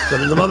 So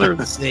the mother of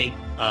the snake.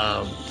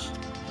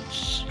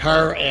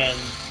 Her and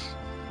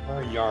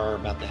Yara are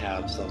about to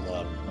have some.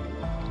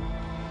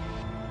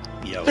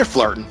 They're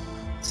flirting.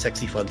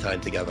 Sexy fun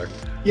time together.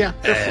 Yeah,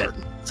 they're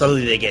flirting.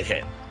 Suddenly they get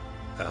hit.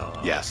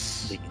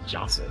 Yes. They get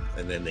jostled,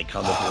 and then they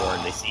come aboard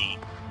and they see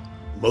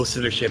most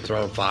of their ships are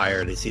on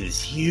fire. They see this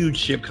huge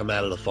ship come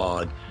out of the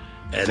fog,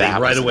 and they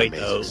right away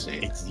know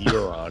it's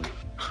Euron.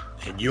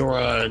 And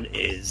Euron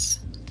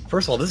is,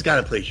 first of all, this guy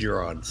that plays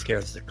Euron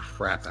scares the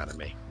crap out of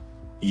me.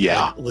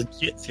 Yeah. Like,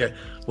 legit scared.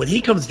 When he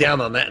comes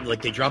down on that,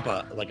 like they drop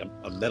a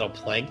metal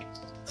plank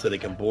so they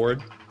can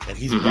board, and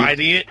he's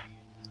riding it.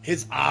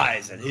 his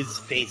eyes and his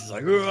face is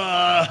like,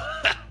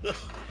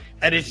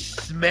 and it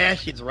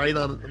smashes right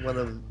on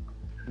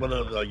one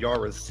of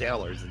Yara's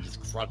sailors and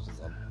just crushes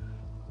him.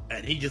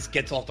 And he just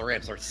gets off the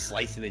ramp, starts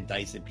slicing and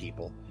dicing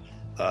people.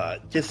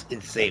 Just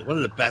insane. One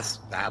of the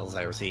best battles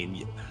I've ever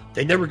seen.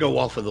 They never go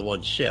off of the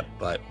one ship,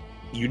 but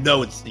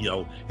it's,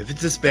 if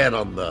it's this bad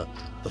on the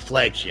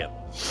flagship,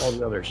 all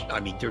the others, I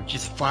mean, they're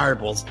just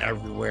fireballs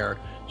everywhere.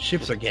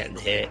 Ships are getting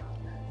hit.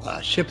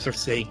 Ships are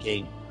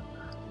sinking.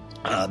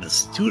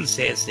 Two of the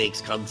Sand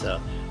Snakes come to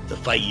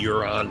fight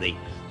Euron.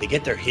 They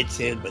get their hits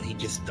in, but he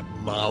just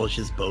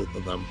demolishes both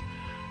of them.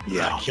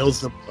 Yeah,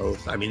 kills them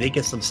both. I mean, they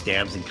get some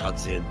stabs and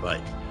cuts in,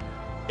 but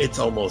it's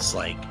almost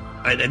like,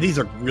 and these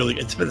are really,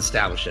 it's been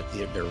established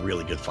that they're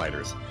really good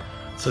fighters.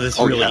 So this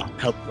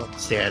helps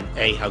understand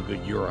how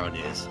good Euron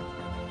is,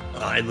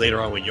 and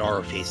later on when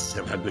Yara faces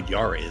him, how good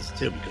Yara is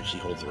too, because she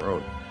holds her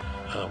own.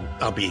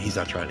 Albeit he's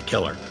not trying to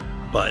kill her,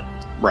 but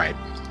right.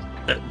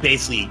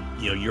 Basically,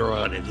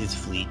 Euron and his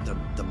fleet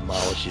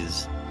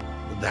demolishes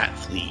that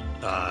fleet.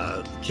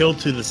 Killed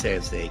two of the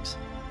Sand Snakes.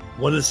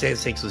 One of the Sand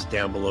Snakes was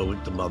down below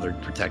with the mother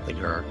protecting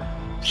her.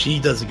 She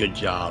does a good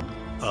job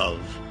of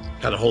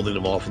kind of holding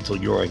them off until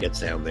Euron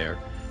gets down there.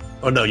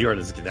 Oh no, Euron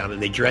doesn't get down,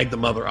 and they drag the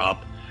mother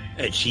up,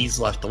 and she's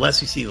left. The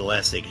less you see, the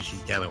less snake, and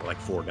she's down at like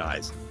 4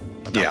 guys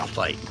about to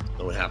fight. Don't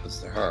know what happens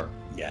to her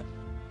yet.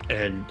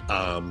 And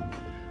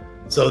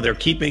so they're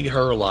keeping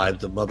her alive,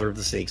 the mother of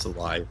the snakes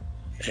alive.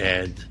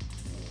 And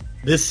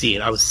this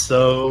scene, I was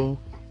so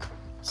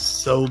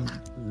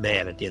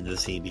mad at the end of the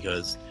scene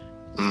because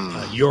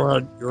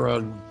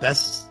Euron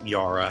bests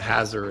Yara,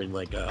 has her in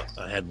like a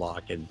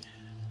headlock, and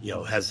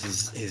has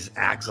his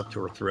axe up to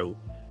her throat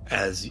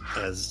as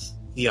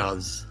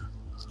Theon's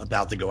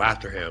about to go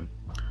after him,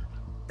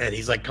 and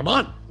he's like, "Come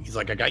on!" He's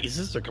like, "I got your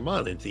sister. Come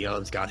on!" And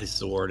Theon's got his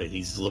sword, and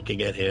he's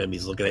looking at him.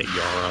 He's looking at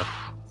Yara,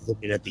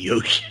 looking at the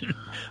ocean.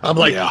 I'm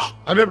like, I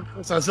remember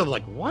myself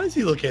like, why is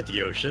he looking at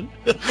the ocean?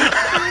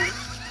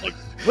 Like,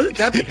 when did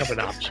that become an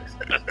option?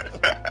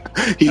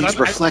 He's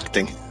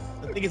reflecting.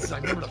 The thing is, I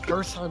remember the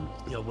first time,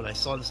 when I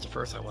saw this the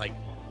first time, I'm like,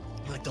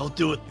 don't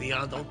do it,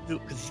 Theon, don't do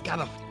it, because he's got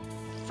a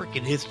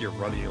freaking history of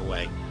running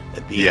away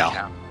and being a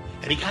coward.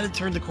 And he kind of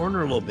turned the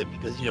corner a little bit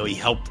because, he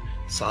helped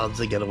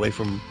Sansa get away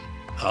from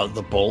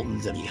the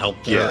Boltons, and he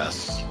helped her.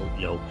 Yes.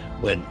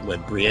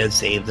 When Brienne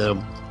saved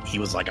him, he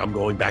was like, I'm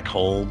going back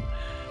home.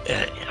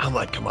 And I'm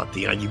like, come on,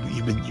 Theon,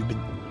 you've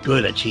been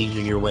good at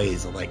changing your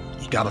ways. I'm like,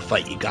 you gotta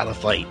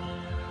fight.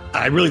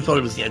 I really thought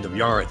it was the end of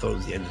Yara. I thought it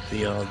was the end of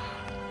Theon.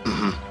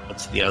 Mm-hmm.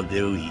 What's Theon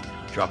do? He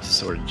drops his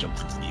sword and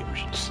jumps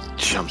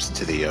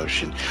into the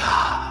ocean.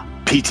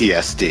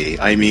 PTSD.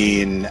 I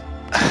mean,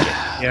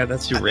 yeah,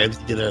 that's who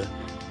Ramsay did a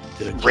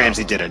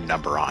Ramsay did a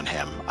number on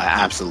him.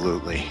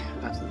 Absolutely.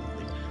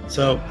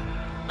 So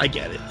I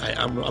get it.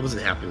 I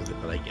wasn't happy with it,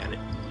 but I get it.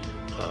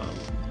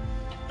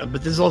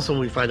 But there's also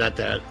when we find out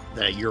that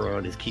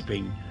Euron is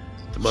keeping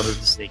the mother of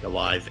the snake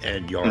alive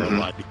and Yara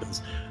alive,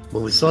 because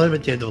when we saw him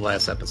at the end of the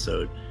last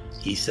episode,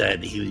 he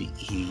said he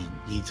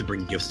needs to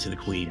bring gifts to the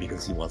queen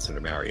because he wants her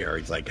to marry her.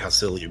 He's like, how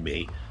silly of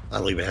me. I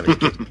don't even have any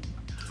gifts.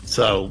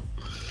 So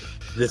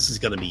this is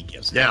going to be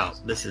gifts. Now,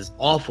 this is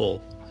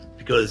awful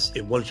because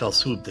in one fell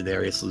swoop,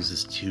 Daenerys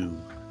loses 2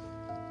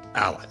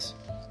 allies.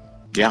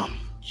 Yeah.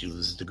 She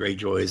loses the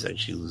Greyjoys and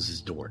she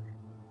loses Dorne.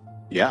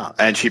 Yeah,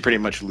 and she pretty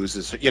much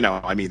loses, the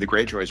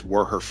Greyjoys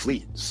were her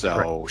fleet,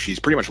 so she's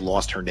pretty much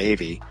lost her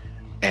navy,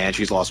 and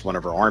she's lost one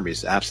of her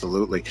armies,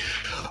 absolutely.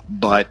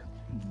 But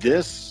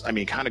this,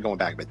 kind of going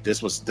back, but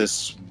this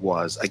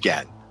was,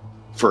 again,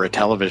 for a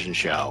television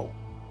show,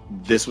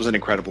 this was an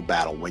incredible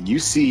battle. When you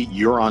see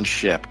Euron's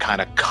ship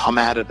kind of come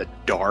out of the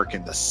dark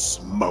and the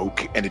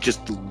smoke, and it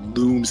just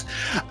looms.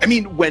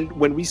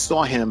 When we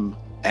saw him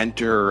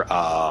enter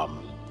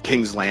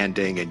King's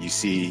Landing, and you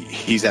see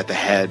he's at the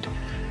head,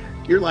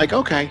 you're like,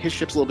 okay, his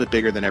ship's a little bit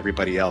bigger than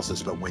everybody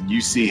else's, but when you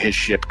see his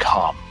ship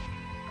come,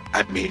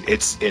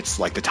 it's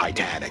like the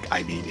Titanic.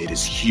 It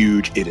is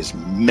huge. It is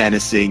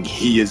menacing.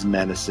 He is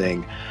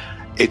menacing.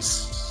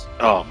 It's,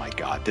 oh my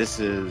God, this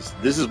is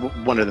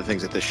one of the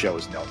things that this show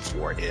is known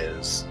for,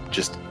 is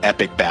just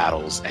epic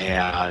battles.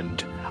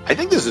 And I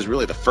think this is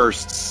really the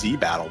first sea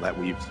battle that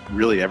we've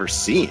really ever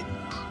seen.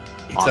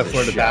 Except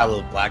for the Battle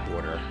of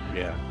Blackwater.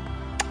 Yeah.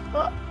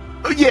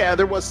 Yeah,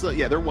 there was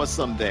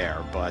some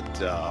there, but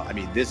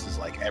this is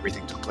like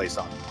everything took place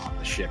on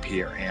the ship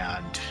here,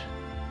 and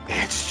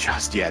it's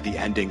just, the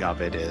ending of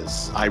it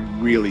is, I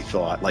really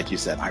thought, like you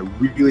said,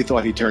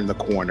 he turned the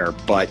corner,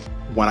 but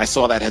when I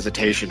saw that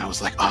hesitation, I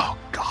was like, oh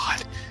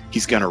God,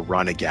 he's gonna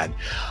run again.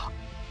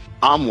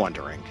 I'm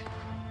wondering,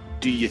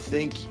 what do you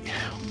think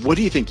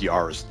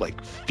Yara's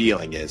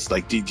feeling is?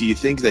 Do you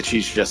think that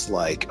she's just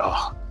like,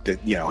 oh,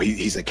 that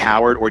he's a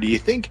coward, or do you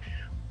think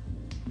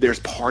there's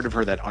part of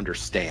her that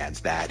understands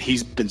that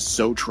he's been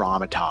so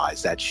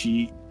traumatized that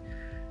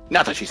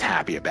not that she's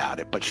happy about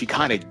it, but she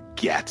kind of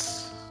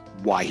gets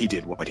why he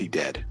did what he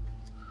did?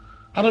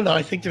 I don't know.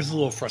 I think there's a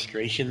little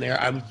frustration there.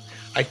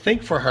 I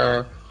think for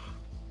her,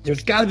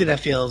 there's got to be that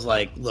feels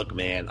like, look,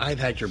 man, I've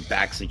had your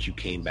back since you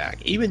came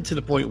back. Even to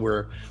the point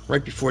where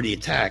right before the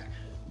attack,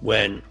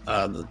 when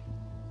the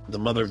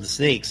mother of the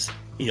snakes,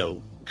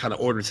 kind of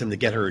orders him to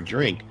get her a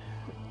drink,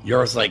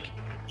 Yara's like,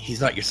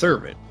 he's not your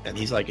servant, and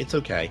he's like, it's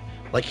okay.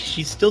 Like,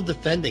 she's still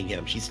defending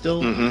him. She's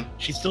still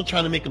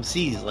trying to make him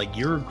see, like,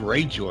 you're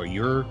Greyjoy.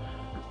 You're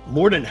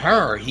more than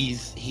her.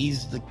 He's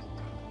the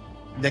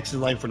next in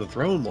line for the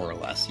throne, more or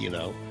less.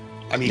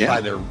 I mean, by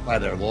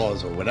their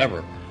laws or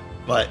whatever.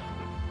 But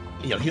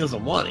he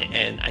doesn't want it,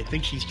 and I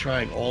think she's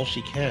trying all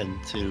she can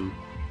to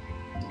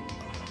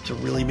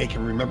really make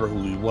him remember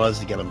who he was,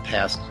 to get him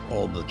past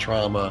all the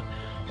trauma.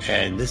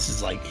 And this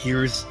is like,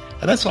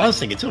 and that's what I was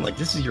thinking too. Like,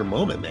 this is your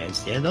moment, man.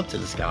 Stand up to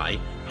this guy.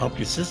 Help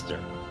your sister.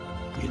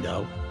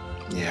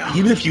 Yeah.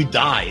 Even if you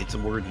die, it's a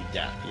worthy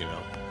death.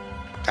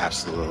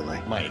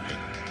 Absolutely. My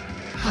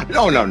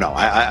opinion. No.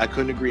 I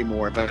couldn't agree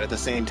more. But at the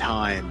same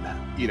time,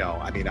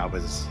 I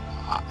was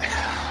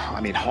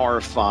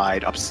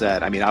horrified,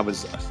 upset. I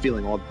was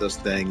feeling all those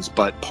things.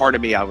 But part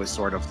of me, I was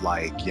sort of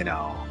like,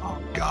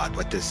 oh God,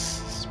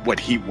 what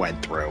he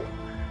went through.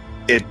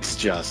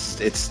 It's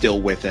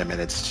still with him,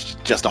 and it's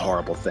just a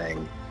horrible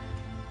thing.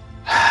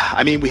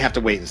 We have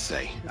to wait and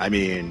see.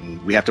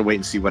 We have to wait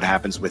and see what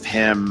happens with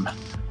him.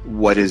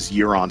 What is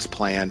Euron's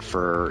plan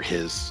for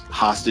his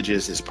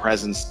hostages, his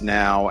presence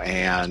now?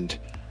 And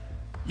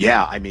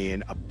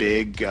a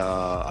big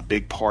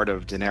part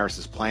of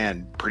Daenerys'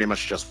 plan pretty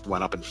much just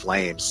went up in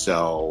flames.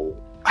 So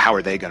how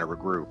are they going to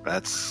regroup?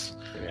 That's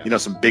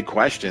some big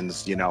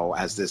questions.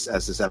 As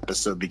this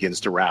episode begins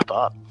to wrap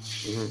up.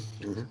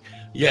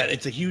 Yeah,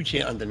 it's a huge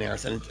hit on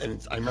Daenerys,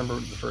 and I remember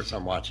the first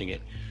time watching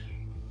it.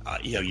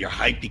 You're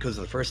hyped because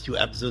of the first 2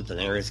 episodes.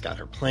 Daenerys got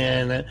her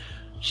plan.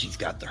 She's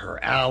got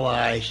her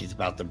ally. She's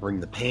about to bring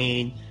the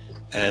pain,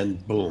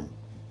 and boom,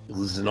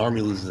 loses an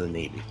army, loses a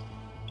navy.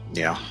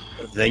 Yeah.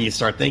 Then you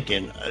start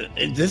thinking,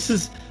 and this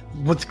is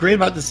what's great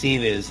about the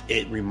scene is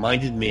it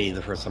reminded me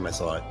the first time I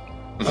saw it.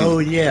 Oh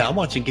yeah, I'm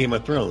watching Game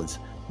of Thrones.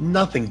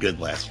 Nothing good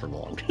lasts for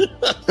long.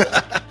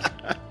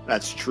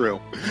 That's true.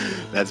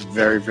 That's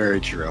very, very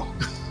true.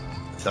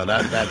 So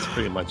that's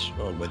pretty much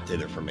what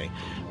did it for me.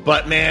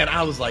 But man,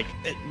 I was like,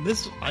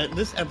 this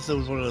episode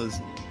was one of those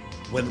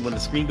when the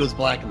screen goes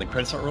black and the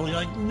credits start rolling,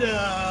 you're like,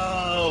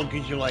 no,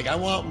 because you're like, I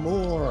want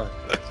more.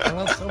 I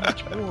want so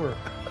much more.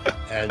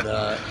 And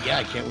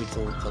I can't wait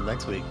till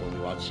next week when we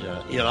watch.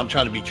 I'm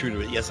trying to be true to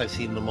it. Yes, I've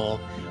seen them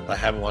all, but I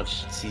haven't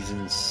watched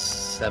season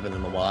 7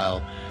 in a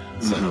while.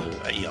 So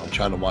I'm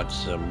trying to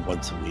watch them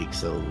once a week.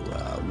 So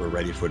we're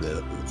ready for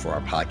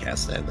our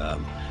podcast, and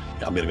I'm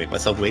going to make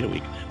myself wait a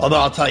week. Although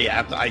I'll tell you,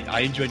 after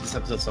I enjoyed this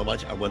episode so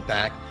much, I went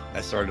back.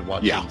 I started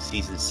watching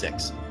season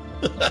 6.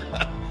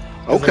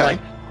 Okay.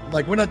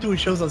 Like we're not doing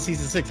shows on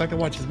season 6. I can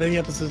watch as many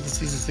episodes of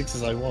season 6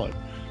 as I want.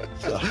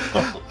 So.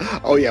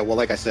 Oh yeah. Well,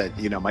 like I said,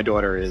 my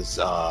daughter is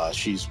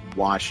she's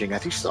watching. I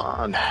think she's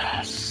on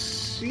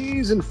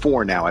season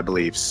 4 now, I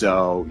believe.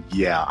 So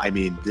yeah,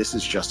 this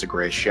is just a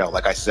great show.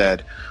 Like I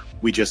said,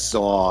 we just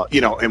saw,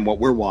 in what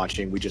we're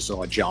watching, we just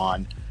saw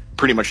Jon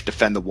pretty much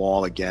defend the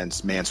wall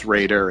against Mance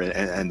Rayder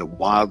and the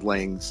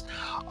wildlings.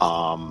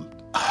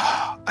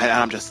 And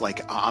I'm just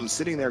like, I'm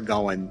sitting there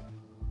going,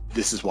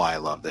 this is why I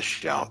love this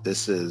show.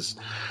 This is,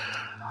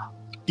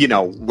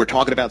 we're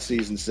talking about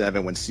season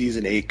 7. When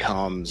season 8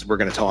 comes, we're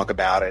going to talk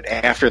about it.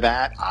 After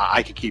that,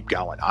 I could keep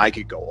going. I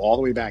could go all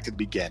the way back to the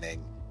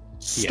beginning,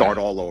 start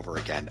all over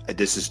again.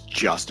 This is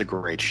just a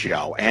great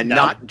show, and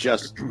not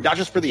just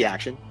for the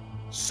action.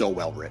 So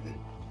well written.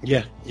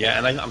 Yeah,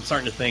 and I'm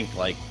starting to think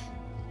like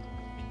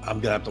I'm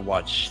gonna have to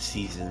watch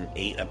season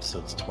 8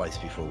 episodes twice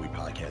before we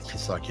podcast,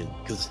 just so I can.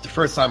 Because the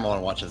first time I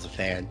want to watch as a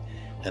fan,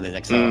 and the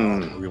next time I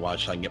want to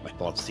rewatch, so I can get my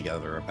thoughts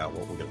together about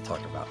what we're going to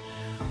talk about.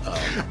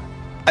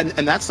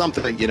 And that's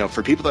something,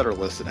 for people that are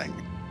listening.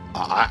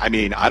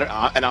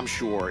 And I'm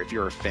sure if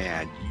you're a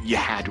fan, you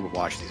had to have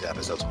watched these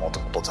episodes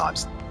multiple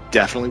times.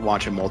 Definitely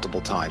watch them multiple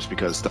times,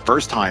 because the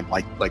first time,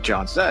 like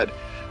John said,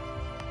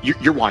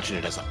 you're watching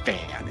it as a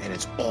fan, and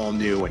it's all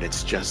new, and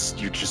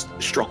you're just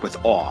struck with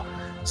awe.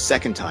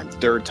 Second time,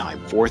 third time,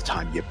 fourth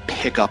time, you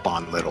pick up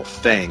on little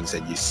things,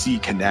 and you see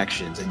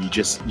connections, and you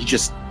just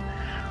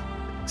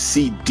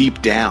see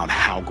deep down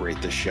how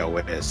great this show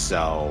is.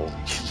 So,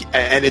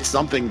 and it's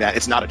something that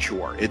it's not a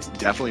chore. It's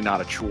definitely not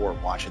a chore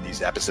watching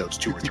these episodes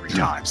 2 or 3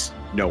 times.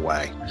 No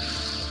way.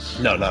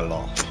 No, not at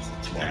all.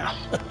 Yeah.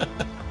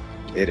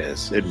 It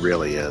is. It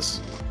really is.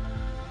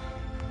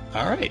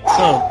 All right.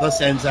 So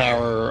this ends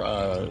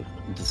our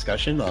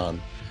discussion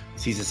on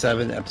season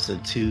 7,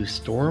 episode 2,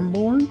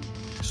 Stormborn.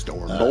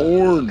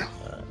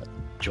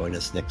 Join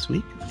us next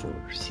week for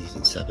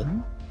season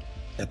 7,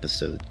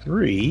 episode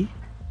 3.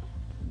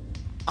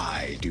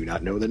 I do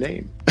not know the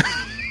name.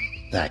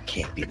 That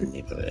can't be the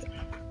name of it.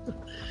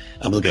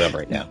 I'm looking it up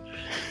right now.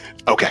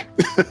 Okay.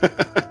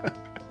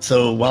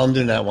 So while I'm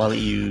doing that, why don't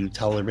you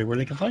tell everybody where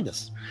they can find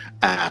us?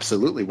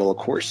 Absolutely. Well, of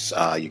course,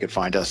 you can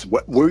find us.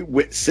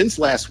 Since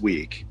last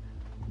week,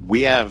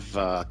 we have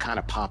kind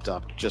of popped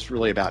up just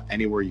really about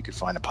anywhere you could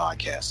find a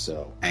podcast.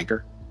 So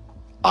Anchor,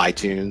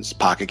 iTunes,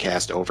 Pocket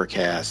Cast,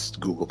 Overcast,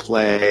 Google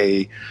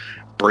Play,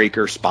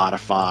 Breaker,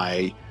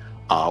 Spotify.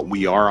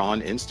 We are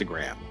on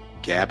Instagram,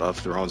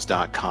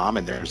 gabofthrones.com,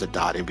 and there's a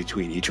dot in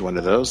between each one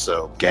of those.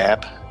 So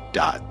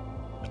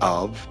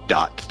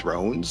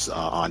gab.of.thrones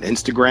on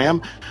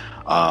Instagram.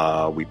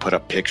 We put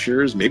up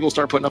pictures. Maybe we'll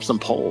start putting up some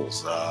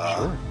polls.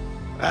 Sure.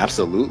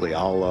 Absolutely.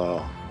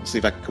 I'll see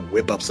if I can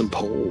whip up some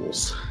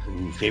polls.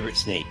 Ooh, favorite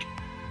snake?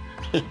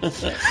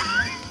 That's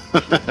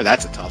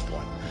a tough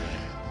one.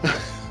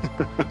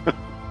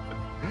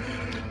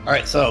 All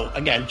right, so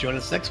again, join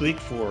us next week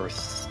for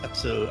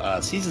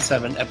season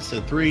 7,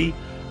 episode 3,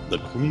 The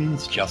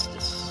Queen's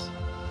Justice.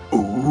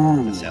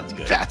 Ooh, that sounds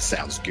good. That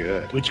sounds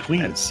good. Which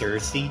queen?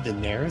 Cersei,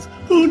 Daenerys?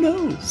 Who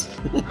knows?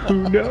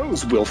 Who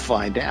knows? We'll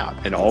find out.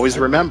 And always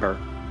remember,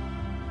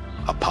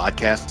 a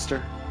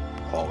podcaster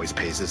always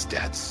pays his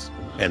debts.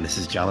 And this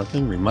is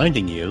Jonathan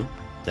reminding you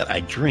that I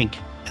drink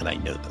and I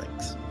know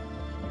things.